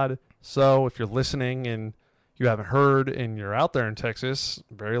Todd. So if you're listening and you haven't heard and you're out there in Texas,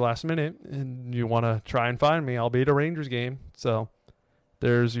 very last minute, and you want to try and find me, I'll be at a Rangers game. So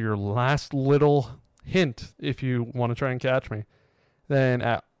there's your last little hint if you want to try and catch me.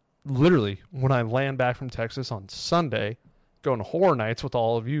 Then literally, when I land back from Texas on Sunday, going to Horror Nights with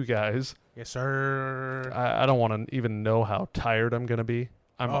all of you guys. Yes, sir. I don't want to even know how tired I'm going to be.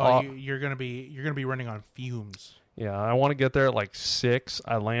 You're gonna be running on fumes. Yeah, I want to get there at like 6.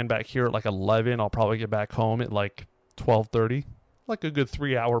 I land back here at like 11. I'll probably get back home at like 12:30. Like a good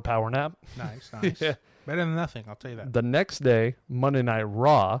 3-hour power nap. Nice. Yeah. Better than nothing, I'll tell you that. The next day, Monday Night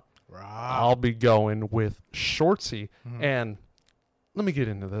Raw, I'll be going with Shortsy. Mm-hmm. And let me get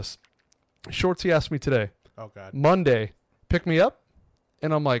into this. Shortsy asked me today, oh God, Monday, pick me up?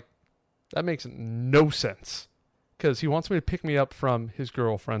 And I'm like, that makes no sense. Because he wants me to pick me up from his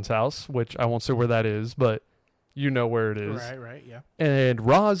girlfriend's house, which I won't say where that is, but you know where it is. Right, yeah. And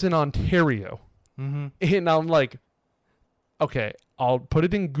Raw's in Ontario. Mm-hmm. And I'm like, okay, I'll put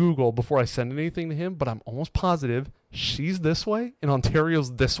it in Google before I send anything to him, but I'm almost positive she's this way and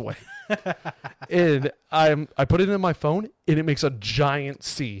Ontario's this way. And I put it in my phone and it makes a giant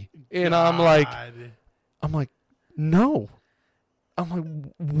C. And God. I'm like, no. I'm like,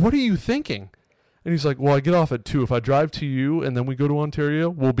 what are you thinking? And he's like, well, I get off at 2. If I drive to you and then we go to Ontario,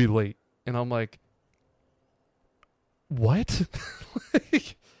 we'll be late. And I'm like, what?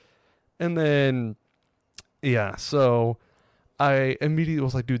 And then, yeah, so I immediately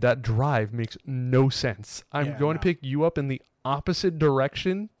was like, dude, that drive makes no sense. I'm going to pick you up in the opposite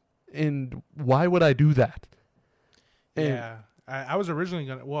direction, and why would I do that? And I was originally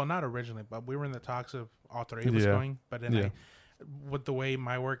going to, well, not originally, but we were in the talks of all three of us going, but then with the way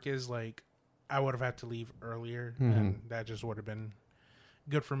my work is, like, I would have had to leave earlier, and that just would have been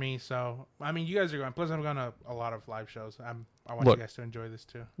good for me. So, I mean, you guys are going. Plus, I'm going to a lot of live shows. I want you guys to enjoy this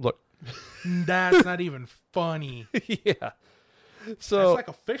too. Look. That's not even funny. Yeah. So that's like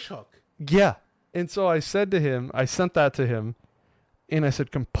a fish hook. Yeah. And so I said to him, I sent that to him, and I said,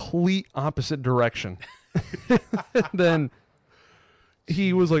 complete opposite direction. Then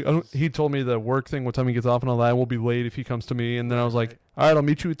he was like, he told me the work thing, what time he gets off and all that, we'll be late if he comes to me. And then I was like, all right, I'll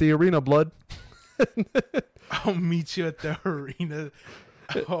meet you at the arena, blood. I'll meet you at the arena.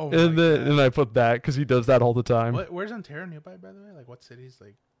 Oh, and I put that because he does that all the time. Where's Ontario nearby, by the way? Like, what cities?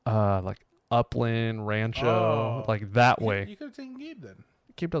 Like Upland, Rancho, like that way. You could have taken Gabe then.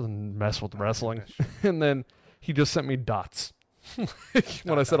 Gabe doesn't mess with wrestling. And then he just sent me dots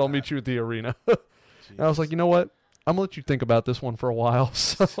when I said I'll meet you at the arena. And I was like, you know what? I'm going to let you think about this one for a while.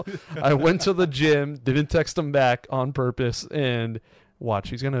 So I went to the gym, didn't text him back on purpose, and watch.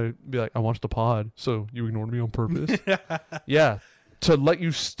 He's going to be like, I watched the pod, so you ignored me on purpose? Yeah. To let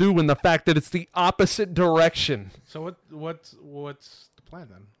you stew in the fact that it's the opposite direction. So what's the plan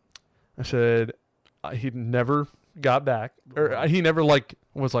then? I said he never got back. Or he never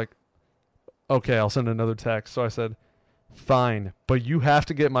was like, okay, I'll send another text. So I said, fine, but you have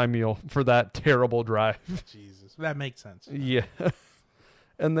to get my meal for that terrible drive. Jesus. That makes sense. Yeah.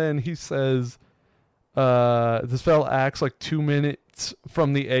 And then he says, this fella acts like 2 minutes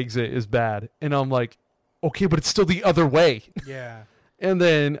from the exit is bad. And I'm like, okay, but it's still the other way. Yeah. And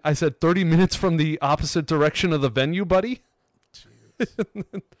then I said 30 minutes from the opposite direction of the venue, buddy.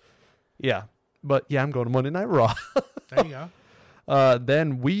 Yeah. But yeah, I'm going to Monday Night Raw. There you go.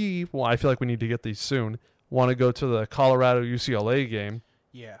 Then I feel like we need to get these soon, want to go to the Colorado UCLA game.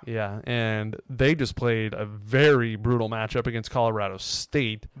 Yeah. Yeah, and they just played a very brutal matchup against Colorado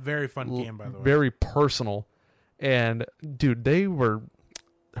State. Very fun game, by the way. Very personal. And, dude,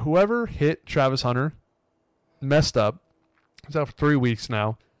 whoever hit Travis Hunter messed up. He's out for 3 weeks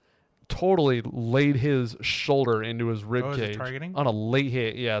now. Totally laid his shoulder into his rib cage. Targeting? On a late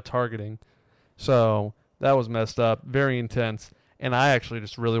hit. Yeah, targeting. So that was messed up. Very intense. And I actually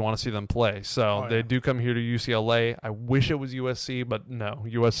just really want to see them play. So they do come here to UCLA. I wish it was USC, but no.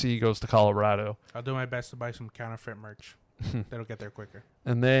 USC goes to Colorado. I'll do my best to buy some counterfeit merch. That'll get there quicker.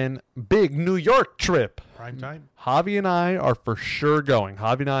 And then big New York trip. Prime time. Javi and I are for sure going.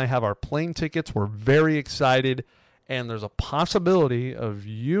 Javi and I have our plane tickets. We're very excited. And there's a possibility of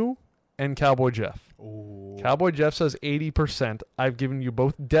you and Cowboy Jeff. Ooh. Cowboy Jeff says 80%. I've given you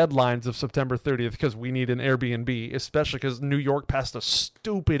both deadlines of September 30th because we need an Airbnb, especially because New York passed a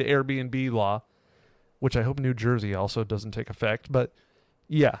stupid Airbnb law, which I hope New Jersey also doesn't take effect. But,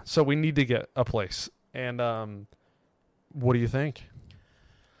 yeah, so we need to get a place. And what do you think?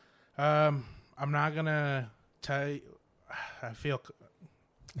 I'm not going to tell you.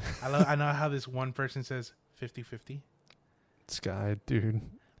 I know how this one person says 50-50. This guy, dude.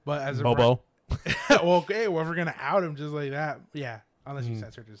 But as Mobo. Well, okay, well, if we're gonna out him just like that, yeah, unless you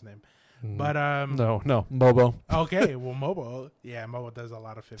censored his name. But no, Mobo. Okay, well, Mobo, yeah, Mobo does a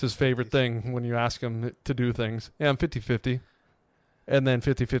lot of 50. It's his favorite thing when you ask him to do things. Yeah, I'm 50-50. And then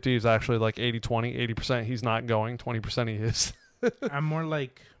 50-50 is actually like 80-20. 80% he's not going, 20% he is. I'm more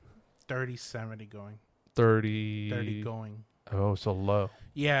like 30-70 going. 30 going. Oh, so low.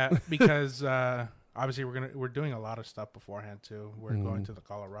 Yeah, because obviously we're doing a lot of stuff beforehand too. We're going to the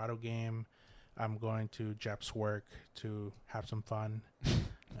Colorado game. I'm going to Jeff's work to have some fun,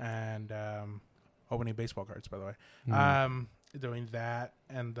 and opening baseball cards, by the way. Doing that,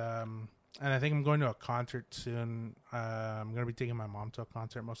 and I think I'm going to a concert soon. I'm going to be taking my mom to a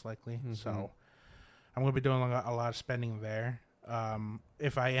concert most likely, so I'm going to be doing a lot of spending there.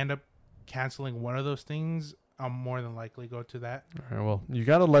 If I end up canceling one of those things, I'll more than likely go to that. All right, well, you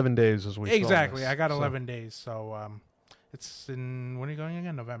got 11 days as we exactly. I got 11 days, so it's in, when are you going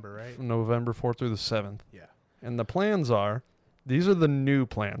again? November, right? November 4th through the 7th. Yeah. And the plans are, these are the new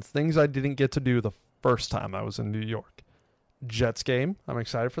plans, things I didn't get to do the first time I was in New York. Jets game, I'm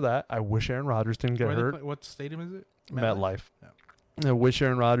excited for that. I wish Aaron Rodgers didn't get hurt. What stadium is it? MetLife. Yeah. I wish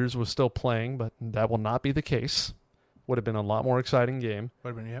Aaron Rodgers was still playing, but that will not be the case. Would have been a lot more exciting game.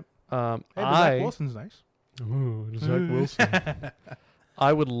 Would have been, yep. Hey, Zach Wilson's nice. Ooh, Zach Wilson.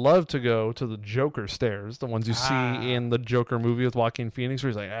 I would love to go to the Joker stairs, the ones you see in the Joker movie with Joaquin Phoenix, where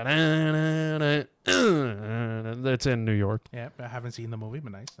he's like, that's in New York. Yeah, I haven't seen the movie,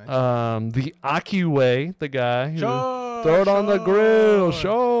 but nice. The AccuWay, the guy who throw it on the grill,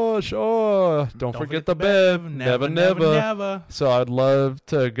 sure. Don't forget the Bev, never. So I'd love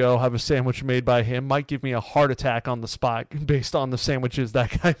to go have a sandwich made by him. Might give me a heart attack on the spot based on the sandwiches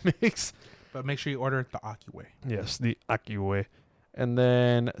that guy makes. But make sure you order the AccuWay. Yes, the AccuWay. And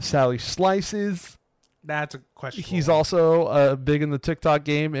then Sally Slices. That's a question. He's also big in the TikTok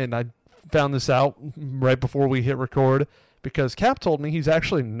game, and I found this out right before we hit record because Cap told me he's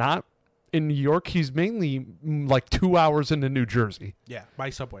actually not in New York. He's mainly like 2 hours into New Jersey. Yeah, by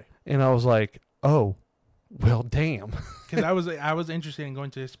subway. And I was like, oh, well, damn. Because I was interested in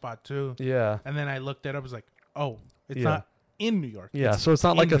going to his spot too. Yeah. And then I looked it up. I was like, oh, it's not in New York. Yeah, so it's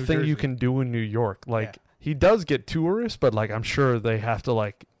not like a New thing Jersey. you can do in New York. Like, he does get tourists, but like I'm sure they have to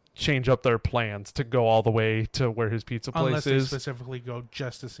like change up their plans to go all the way to where his pizza place Unless is. they specifically go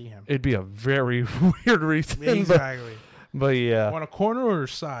just to see him. It'd be a very weird reason. Exactly. But yeah. Want a corner or a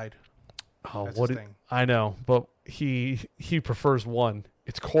side? Oh, That's what his thing. I know, but he prefers one.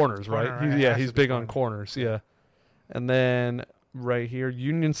 It's corners, Corner, right? right? He's big on corners. Yeah. And then right here,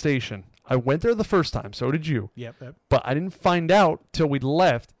 Union Station. I went there the first time, so did you. Yep. But I didn't find out till we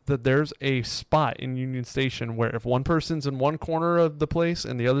left that there's a spot in Union Station where if one person's in one corner of the place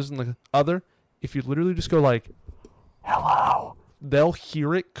and the other's in the other, if you literally just go like, hello, they'll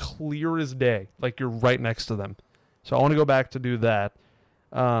hear it clear as day, like you're right next to them. So I want to go back to do that.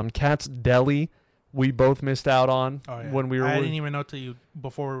 Cat's Deli, we both missed out on when we were. I didn't even know till you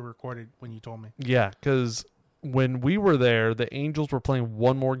before we recorded when you told me. Yeah, because when we were there, the Angels were playing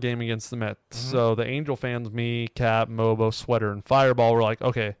one more game against the Mets. So the Angel fans, me, Cap, Mobo, Sweater, and Fireball were like,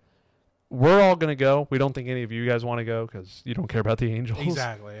 okay, we're all going to go. We don't think any of you guys want to go because you don't care about the Angels.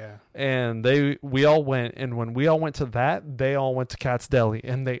 Exactly, yeah. And we all went, and when we all went to that, they all went to Cat's Deli,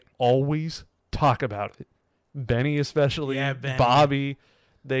 and they always talk about it. Benny especially, Benny. Bobby,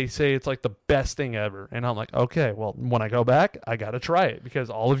 they say it's like the best thing ever. And I'm like, okay, well, when I go back, I got to try it because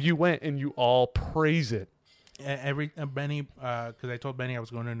all of you went and you all praise it. Benny, because I told Benny I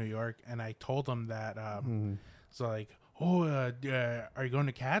was going to New York, and I told him that. So like, are you going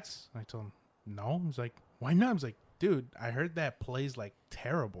to Cats? And I told him no. He's like, why not? I was like, dude, I heard that play's like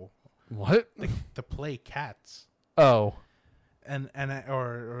terrible. What? Like the play Cats. Oh.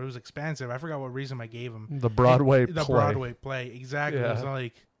 Or it was expensive. I forgot what reason I gave him. The Broadway the play. Broadway play. Exactly. Yeah. I was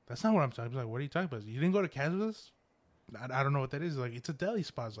like, that's not what I'm talking about. I was like, what are you talking about? You didn't go to Cats with us? I don't know what that is. Like, it's a deli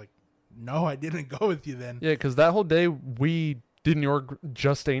spot. I was like, no, I didn't go with you then. Yeah, because that whole day we did New York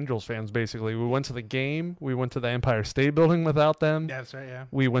just Angels fans, basically. We went to the game. We went to the Empire State Building without them. Yeah, that's right, yeah.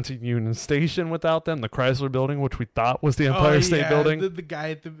 We went to Union Station without them, the Chrysler Building, which we thought was the Empire State Building. The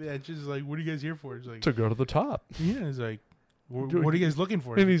guy at the bench is like, what are you guys here for? He's like, to go to the top. Yeah, he's like, what are you guys looking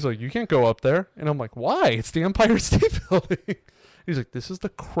for? And he's like, you can't go up there. And I'm like, why? It's the Empire State Building. He's like, this is the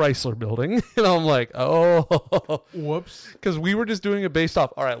Chrysler Building. And I'm like, oh. Whoops. Because we were just doing it based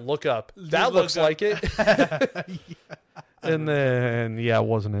off, all right, look up. That looks like it. Yeah. And then, yeah,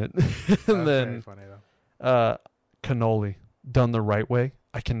 wasn't it? And then, very funny, though. cannoli, done the right way.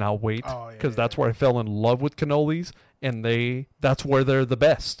 I cannot wait. Because that's where I fell in love with cannolis. And that's where they're the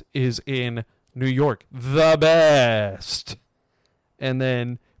best, is in New York. The best. And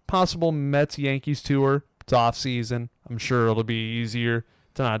then possible Mets-Yankees tour. It's off season. I'm sure it'll be easier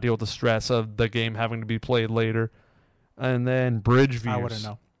to not deal with the stress of the game having to be played later. And then bridge views. I wouldn't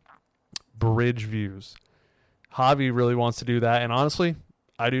know. Bridge views. Javi really wants to do that. And honestly,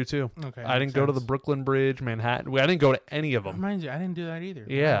 I do too. Okay, I didn't go to the Brooklyn Bridge, Manhattan. I didn't go to any of them. Reminds you, I didn't do that either.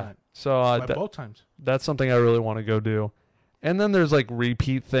 Yeah. So both times. That's something I really want to go do. And then there's like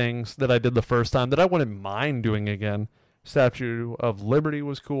repeat things that I did the first time that I wouldn't mind doing again. Statue of Liberty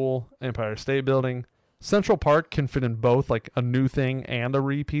was cool. Empire State Building. Central Park can fit in both, like a new thing and a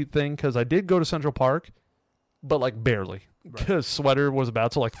repeat thing, because I did go to Central Park, but like barely, because Sweater was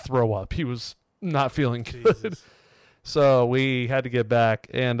about to like throw up. He was not feeling good. So we had to get back,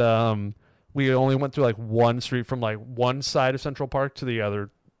 and we only went through like one street from like one side of Central Park to the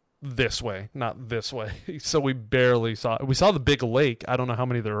other this way, not this way. So we barely saw it. We saw the big lake. I don't know how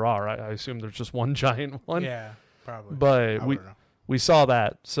many there are. I assume there's just one giant one. Yeah, probably. But we saw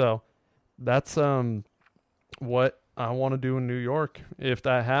that. So that's what I want to do in New York if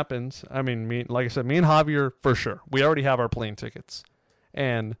that happens. I mean, like I said, me and Javi are for sure. We already have our plane tickets,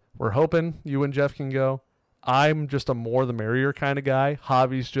 and we're hoping you and Jeff can go. I'm just a more the merrier kind of guy.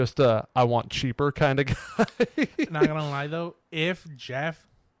 Javi's just a I want cheaper kind of guy. Not gonna lie though, if Jeff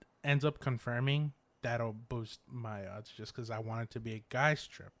ends up confirming, that'll boost my odds just because I want it to be a guy's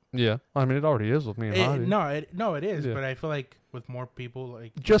trip. Yeah, I mean it already is with me and Javi. No, it is. Yeah. But I feel like with more people,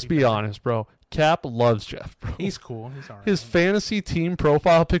 like just be honest, bro. Cap loves Jeff, bro. He's cool. He's all right. His fantasy team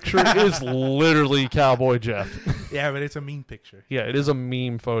profile picture is literally Cowboy Jeff. Yeah, but it's a meme picture. Yeah, it is a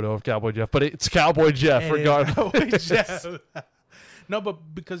meme photo of Cowboy Jeff, but it's Cowboy Jeff regardless. Cowboy Jeff. No,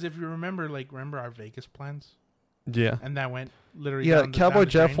 but because if you remember our Vegas plans? Yeah. And that went literally Cowboy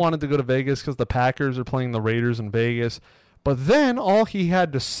Jeff drain. wanted to go to Vegas because the Packers are playing the Raiders in Vegas. But then all he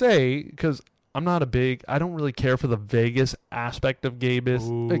had to say, because I don't really care for the Vegas aspect of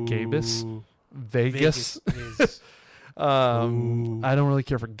Vegas. Vegas is I don't really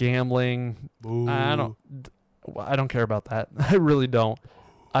care for gambling. I don't care about that. I really don't.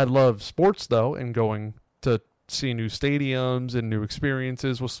 I love sports though, and going to see new stadiums and new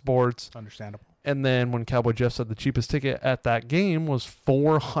experiences with sports. Understandable. And then when Cowboy Jeff said the cheapest ticket at that game was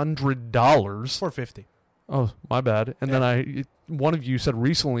 $400. $450. Oh, my bad. And then one of you said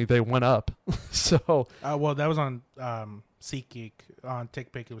recently they went up. So well, that was on SeatGeek. On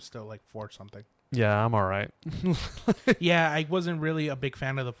TickPick, it was still like $4 something. Yeah, I'm all right. Yeah, I wasn't really a big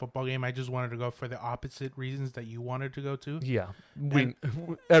fan of the football game. I just wanted to go for the opposite reasons that you wanted to go to. Yeah,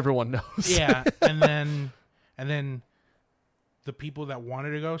 everyone knows. Yeah, and then the people that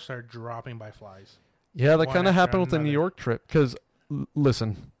wanted to go started dropping by flies. Yeah, that kind of happened with the New York trip. Because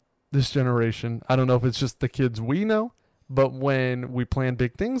listen, this generation, I don't know if it's just the kids we know, but when we plan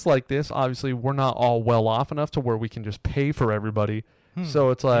big things like this, obviously we're not all well off enough to where we can just pay for everybody.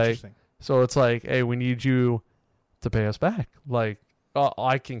 So it's like, hey, we need you to pay us back. Like,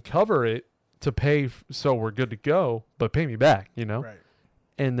 I can cover it to pay, so we're good to go, but pay me back, you know? Right.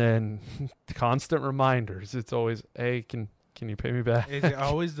 And then constant reminders. It's always, hey, can you pay me back? Is it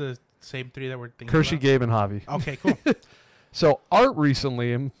always the same three that we're thinking Kershey, about? Gabe, and Javi. Okay, cool. So Art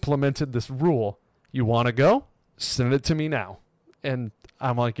recently implemented this rule. You want to go? Send it to me now. And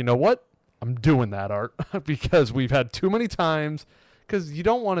I'm like, you know what? I'm doing that, Art, because we've had too many times, because you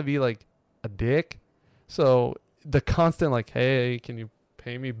don't want to be like a dick. So the constant like, hey, can you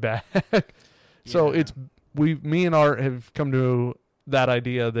pay me back? So me and Art have come to that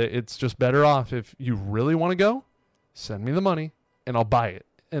idea that it's just better off if you really want to go, send me the money and I'll buy it.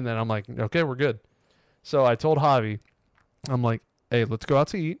 And then I'm like, okay, we're good. So I told Javi, I'm like, hey, let's go out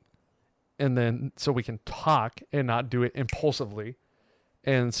to eat. And then so we can talk and not do it impulsively.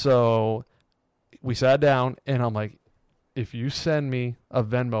 And so we sat down and I'm like, if you send me a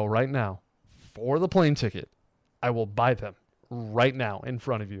Venmo right now for the plane ticket, I will buy them right now in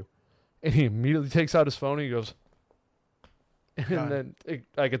front of you. And he immediately takes out his phone and he goes, and then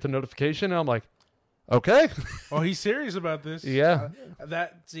I get the notification and I'm like, okay. Oh, he's serious about this. Yeah.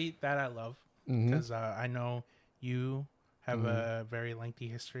 That I love because I know you have a very lengthy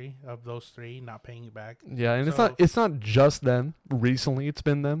history of those three not paying you back. Yeah, and it's not just them. Recently, it's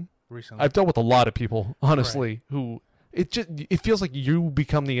been them. Recently, I've dealt with a lot of people, honestly, who it feels like you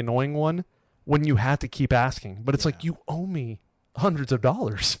become the annoying one when you have to keep asking. But it's like, you owe me hundreds of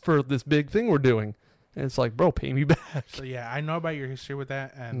dollars for this big thing we're doing. And it's like, bro, pay me back. So yeah, I know about your history with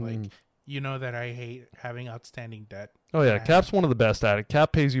that, and like, you know that I hate having outstanding debt. Oh yeah, Cap's one of the best at it.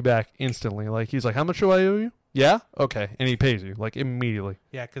 Cap pays you back instantly. Like, he's like, how much do I owe you? Yeah? Okay. And he pays you, like, immediately.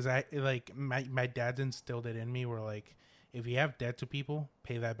 Yeah, because I, like, my dad's instilled it in me where, like, if you have debt to people,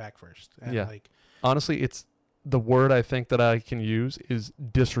 pay that back first. And yeah. Like, honestly, it's the word I think that I can use is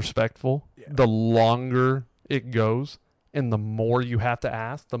disrespectful. Yeah. The longer it goes and the more you have to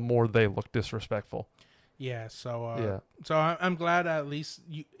ask, the more they look disrespectful. Yeah, so I'm glad at least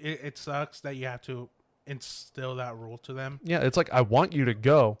it sucks that you have to instill that rule to them. Yeah, it's like, I want you to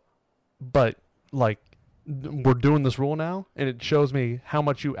go, but, like, we're doing this rule now, and it shows me how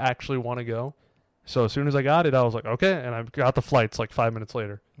much you actually want to go. So as soon as I got it, I was like, okay, and I got the flights like 5 minutes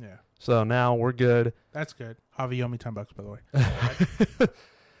later. Yeah. So now we're good. That's good. Javi, you owe me $10, by the way.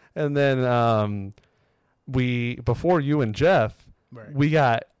 And then before you and Jeff, right. we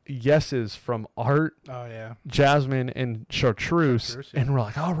got yeses from Art, Jasmine, and Chartreuse, yeah. and we're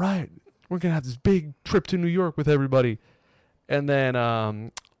like, all right, we're going to have this big trip to New York with everybody. And then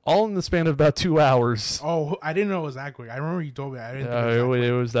all in the span of about 2 hours. Oh, I didn't know it was that quick. I remember you told me. I didn't think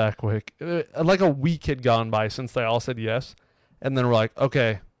it was that quick. Like a week had gone by since they all said yes. And then we're like,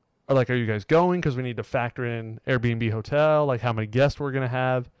 okay, are you guys going? Because we need to factor in Airbnb hotel, like how many guests we're going to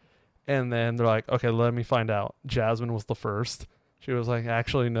have. And then they're like, okay, let me find out. Jasmine was the first. She was like,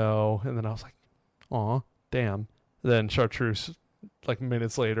 actually, no. And then I was like, aw, damn. Then Chartreuse, like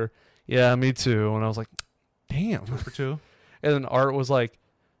minutes later, yeah, me too. And I was like, damn. 2 for 2. And then Art was like,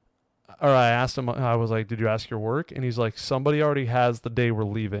 or I asked him, I was like, did you ask your work? And he's like, somebody already has the day we're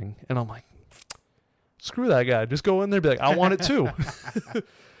leaving. And I'm like, screw that guy. Just go in there and be like, I want it too.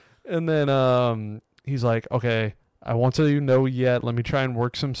 And then he's like, okay, I won't tell you no yet. Let me try and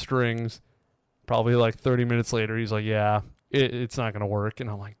work some strings. Probably like 30 minutes later, he's like, yeah, it's not going to work. And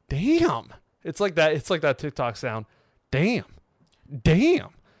I'm like, damn. It's like that TikTok sound. Damn. Damn.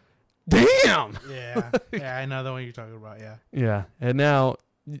 Damn. Yeah. Yeah, I know the one you're talking about. Yeah. Yeah. And now,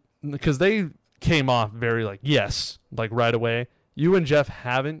 because they came off very like, yes, like right away. You and Jeff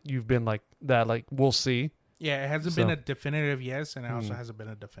haven't. You've been like that, like, we'll see. Yeah, it hasn't been a definitive yes, and it also hasn't been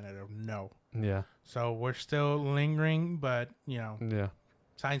a definitive no. Yeah. So we're still lingering, but, yeah.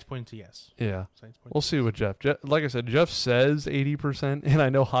 Signs point to yes. Yeah. We'll see with Jeff. Like I said, Jeff says 80%, and I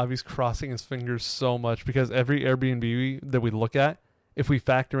know Javi's crossing his fingers so much because every Airbnb that we look at, if we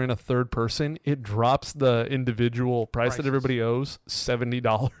factor in a third person, it drops the individual price that everybody owes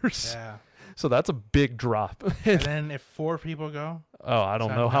 $70. Yeah. So that's a big drop. And then if 4 people go? Oh, I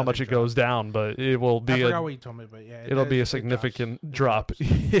don't know how much it goes down, but it will be I forgot what you told me, but yeah. It'll be a significant drop.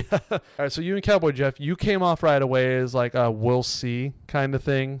 Yeah. All right, so you and Cowboy Jeff, you came off right away as like a we'll see kind of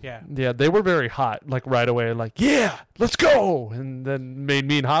thing. Yeah. Yeah, they were very hot, like right away, like, yeah, let's go. And then made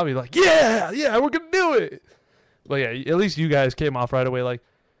me and Javi like, yeah, we're going to do it. But yeah, at least you guys came off right away like,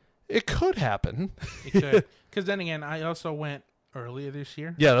 it could happen. It could. Because then again, I also went earlier this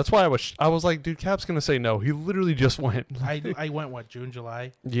year. Yeah, that's why I was like, dude, Cap's gonna say no. He literally just went. I went June,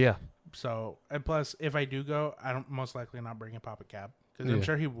 July. Yeah. So, and plus, if I do go, I don't most likely not bringing Papa Cap because I'm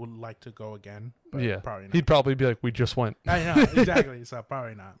sure he would like to go again. But yeah, probably not. He'd probably be like, we just went. I know exactly. So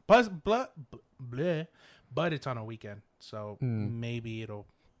probably not. Plus, bleh, but it's on a weekend, so maybe it'll.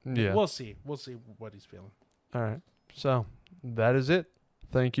 Yeah. We'll see. We'll see what he's feeling. All right. So that is it.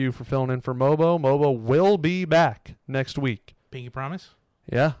 Thank you for filling in for Mobo. Mobo will be back next week. Pinky promise?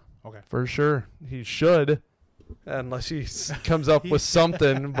 Yeah. Okay. For sure. He should. Unless he comes up with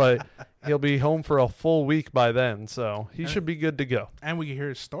something. But he'll be home for a full week by then. So he should be good to go. And we can hear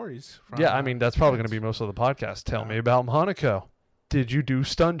his stories. Yeah. I mean, that's probably going to be most of the podcast. Tell me about Monaco. Did you do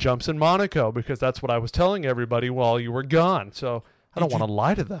stunt jumps in Monaco? Because that's what I was telling everybody while you were gone. So I don't want to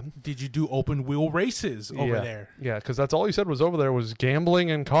lie to them. Did you do open wheel races over there? Yeah, because that's all he said was over there was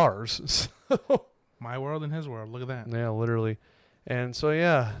gambling and cars. My world and his world. Look at that. Yeah, literally. And so,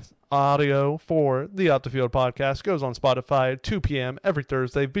 yeah, audio for the Out the Field podcast goes on Spotify at 2 p.m. every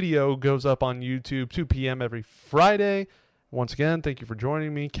Thursday. Video goes up on YouTube 2 p.m. every Friday. Once again, thank you for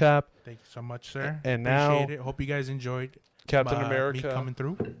joining me, Cap. Thank you so much, sir. And Appreciate now, it. Hope you guys enjoyed Captain America me coming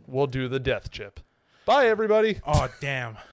through. will do the death chip. Bye, everybody. Oh, damn.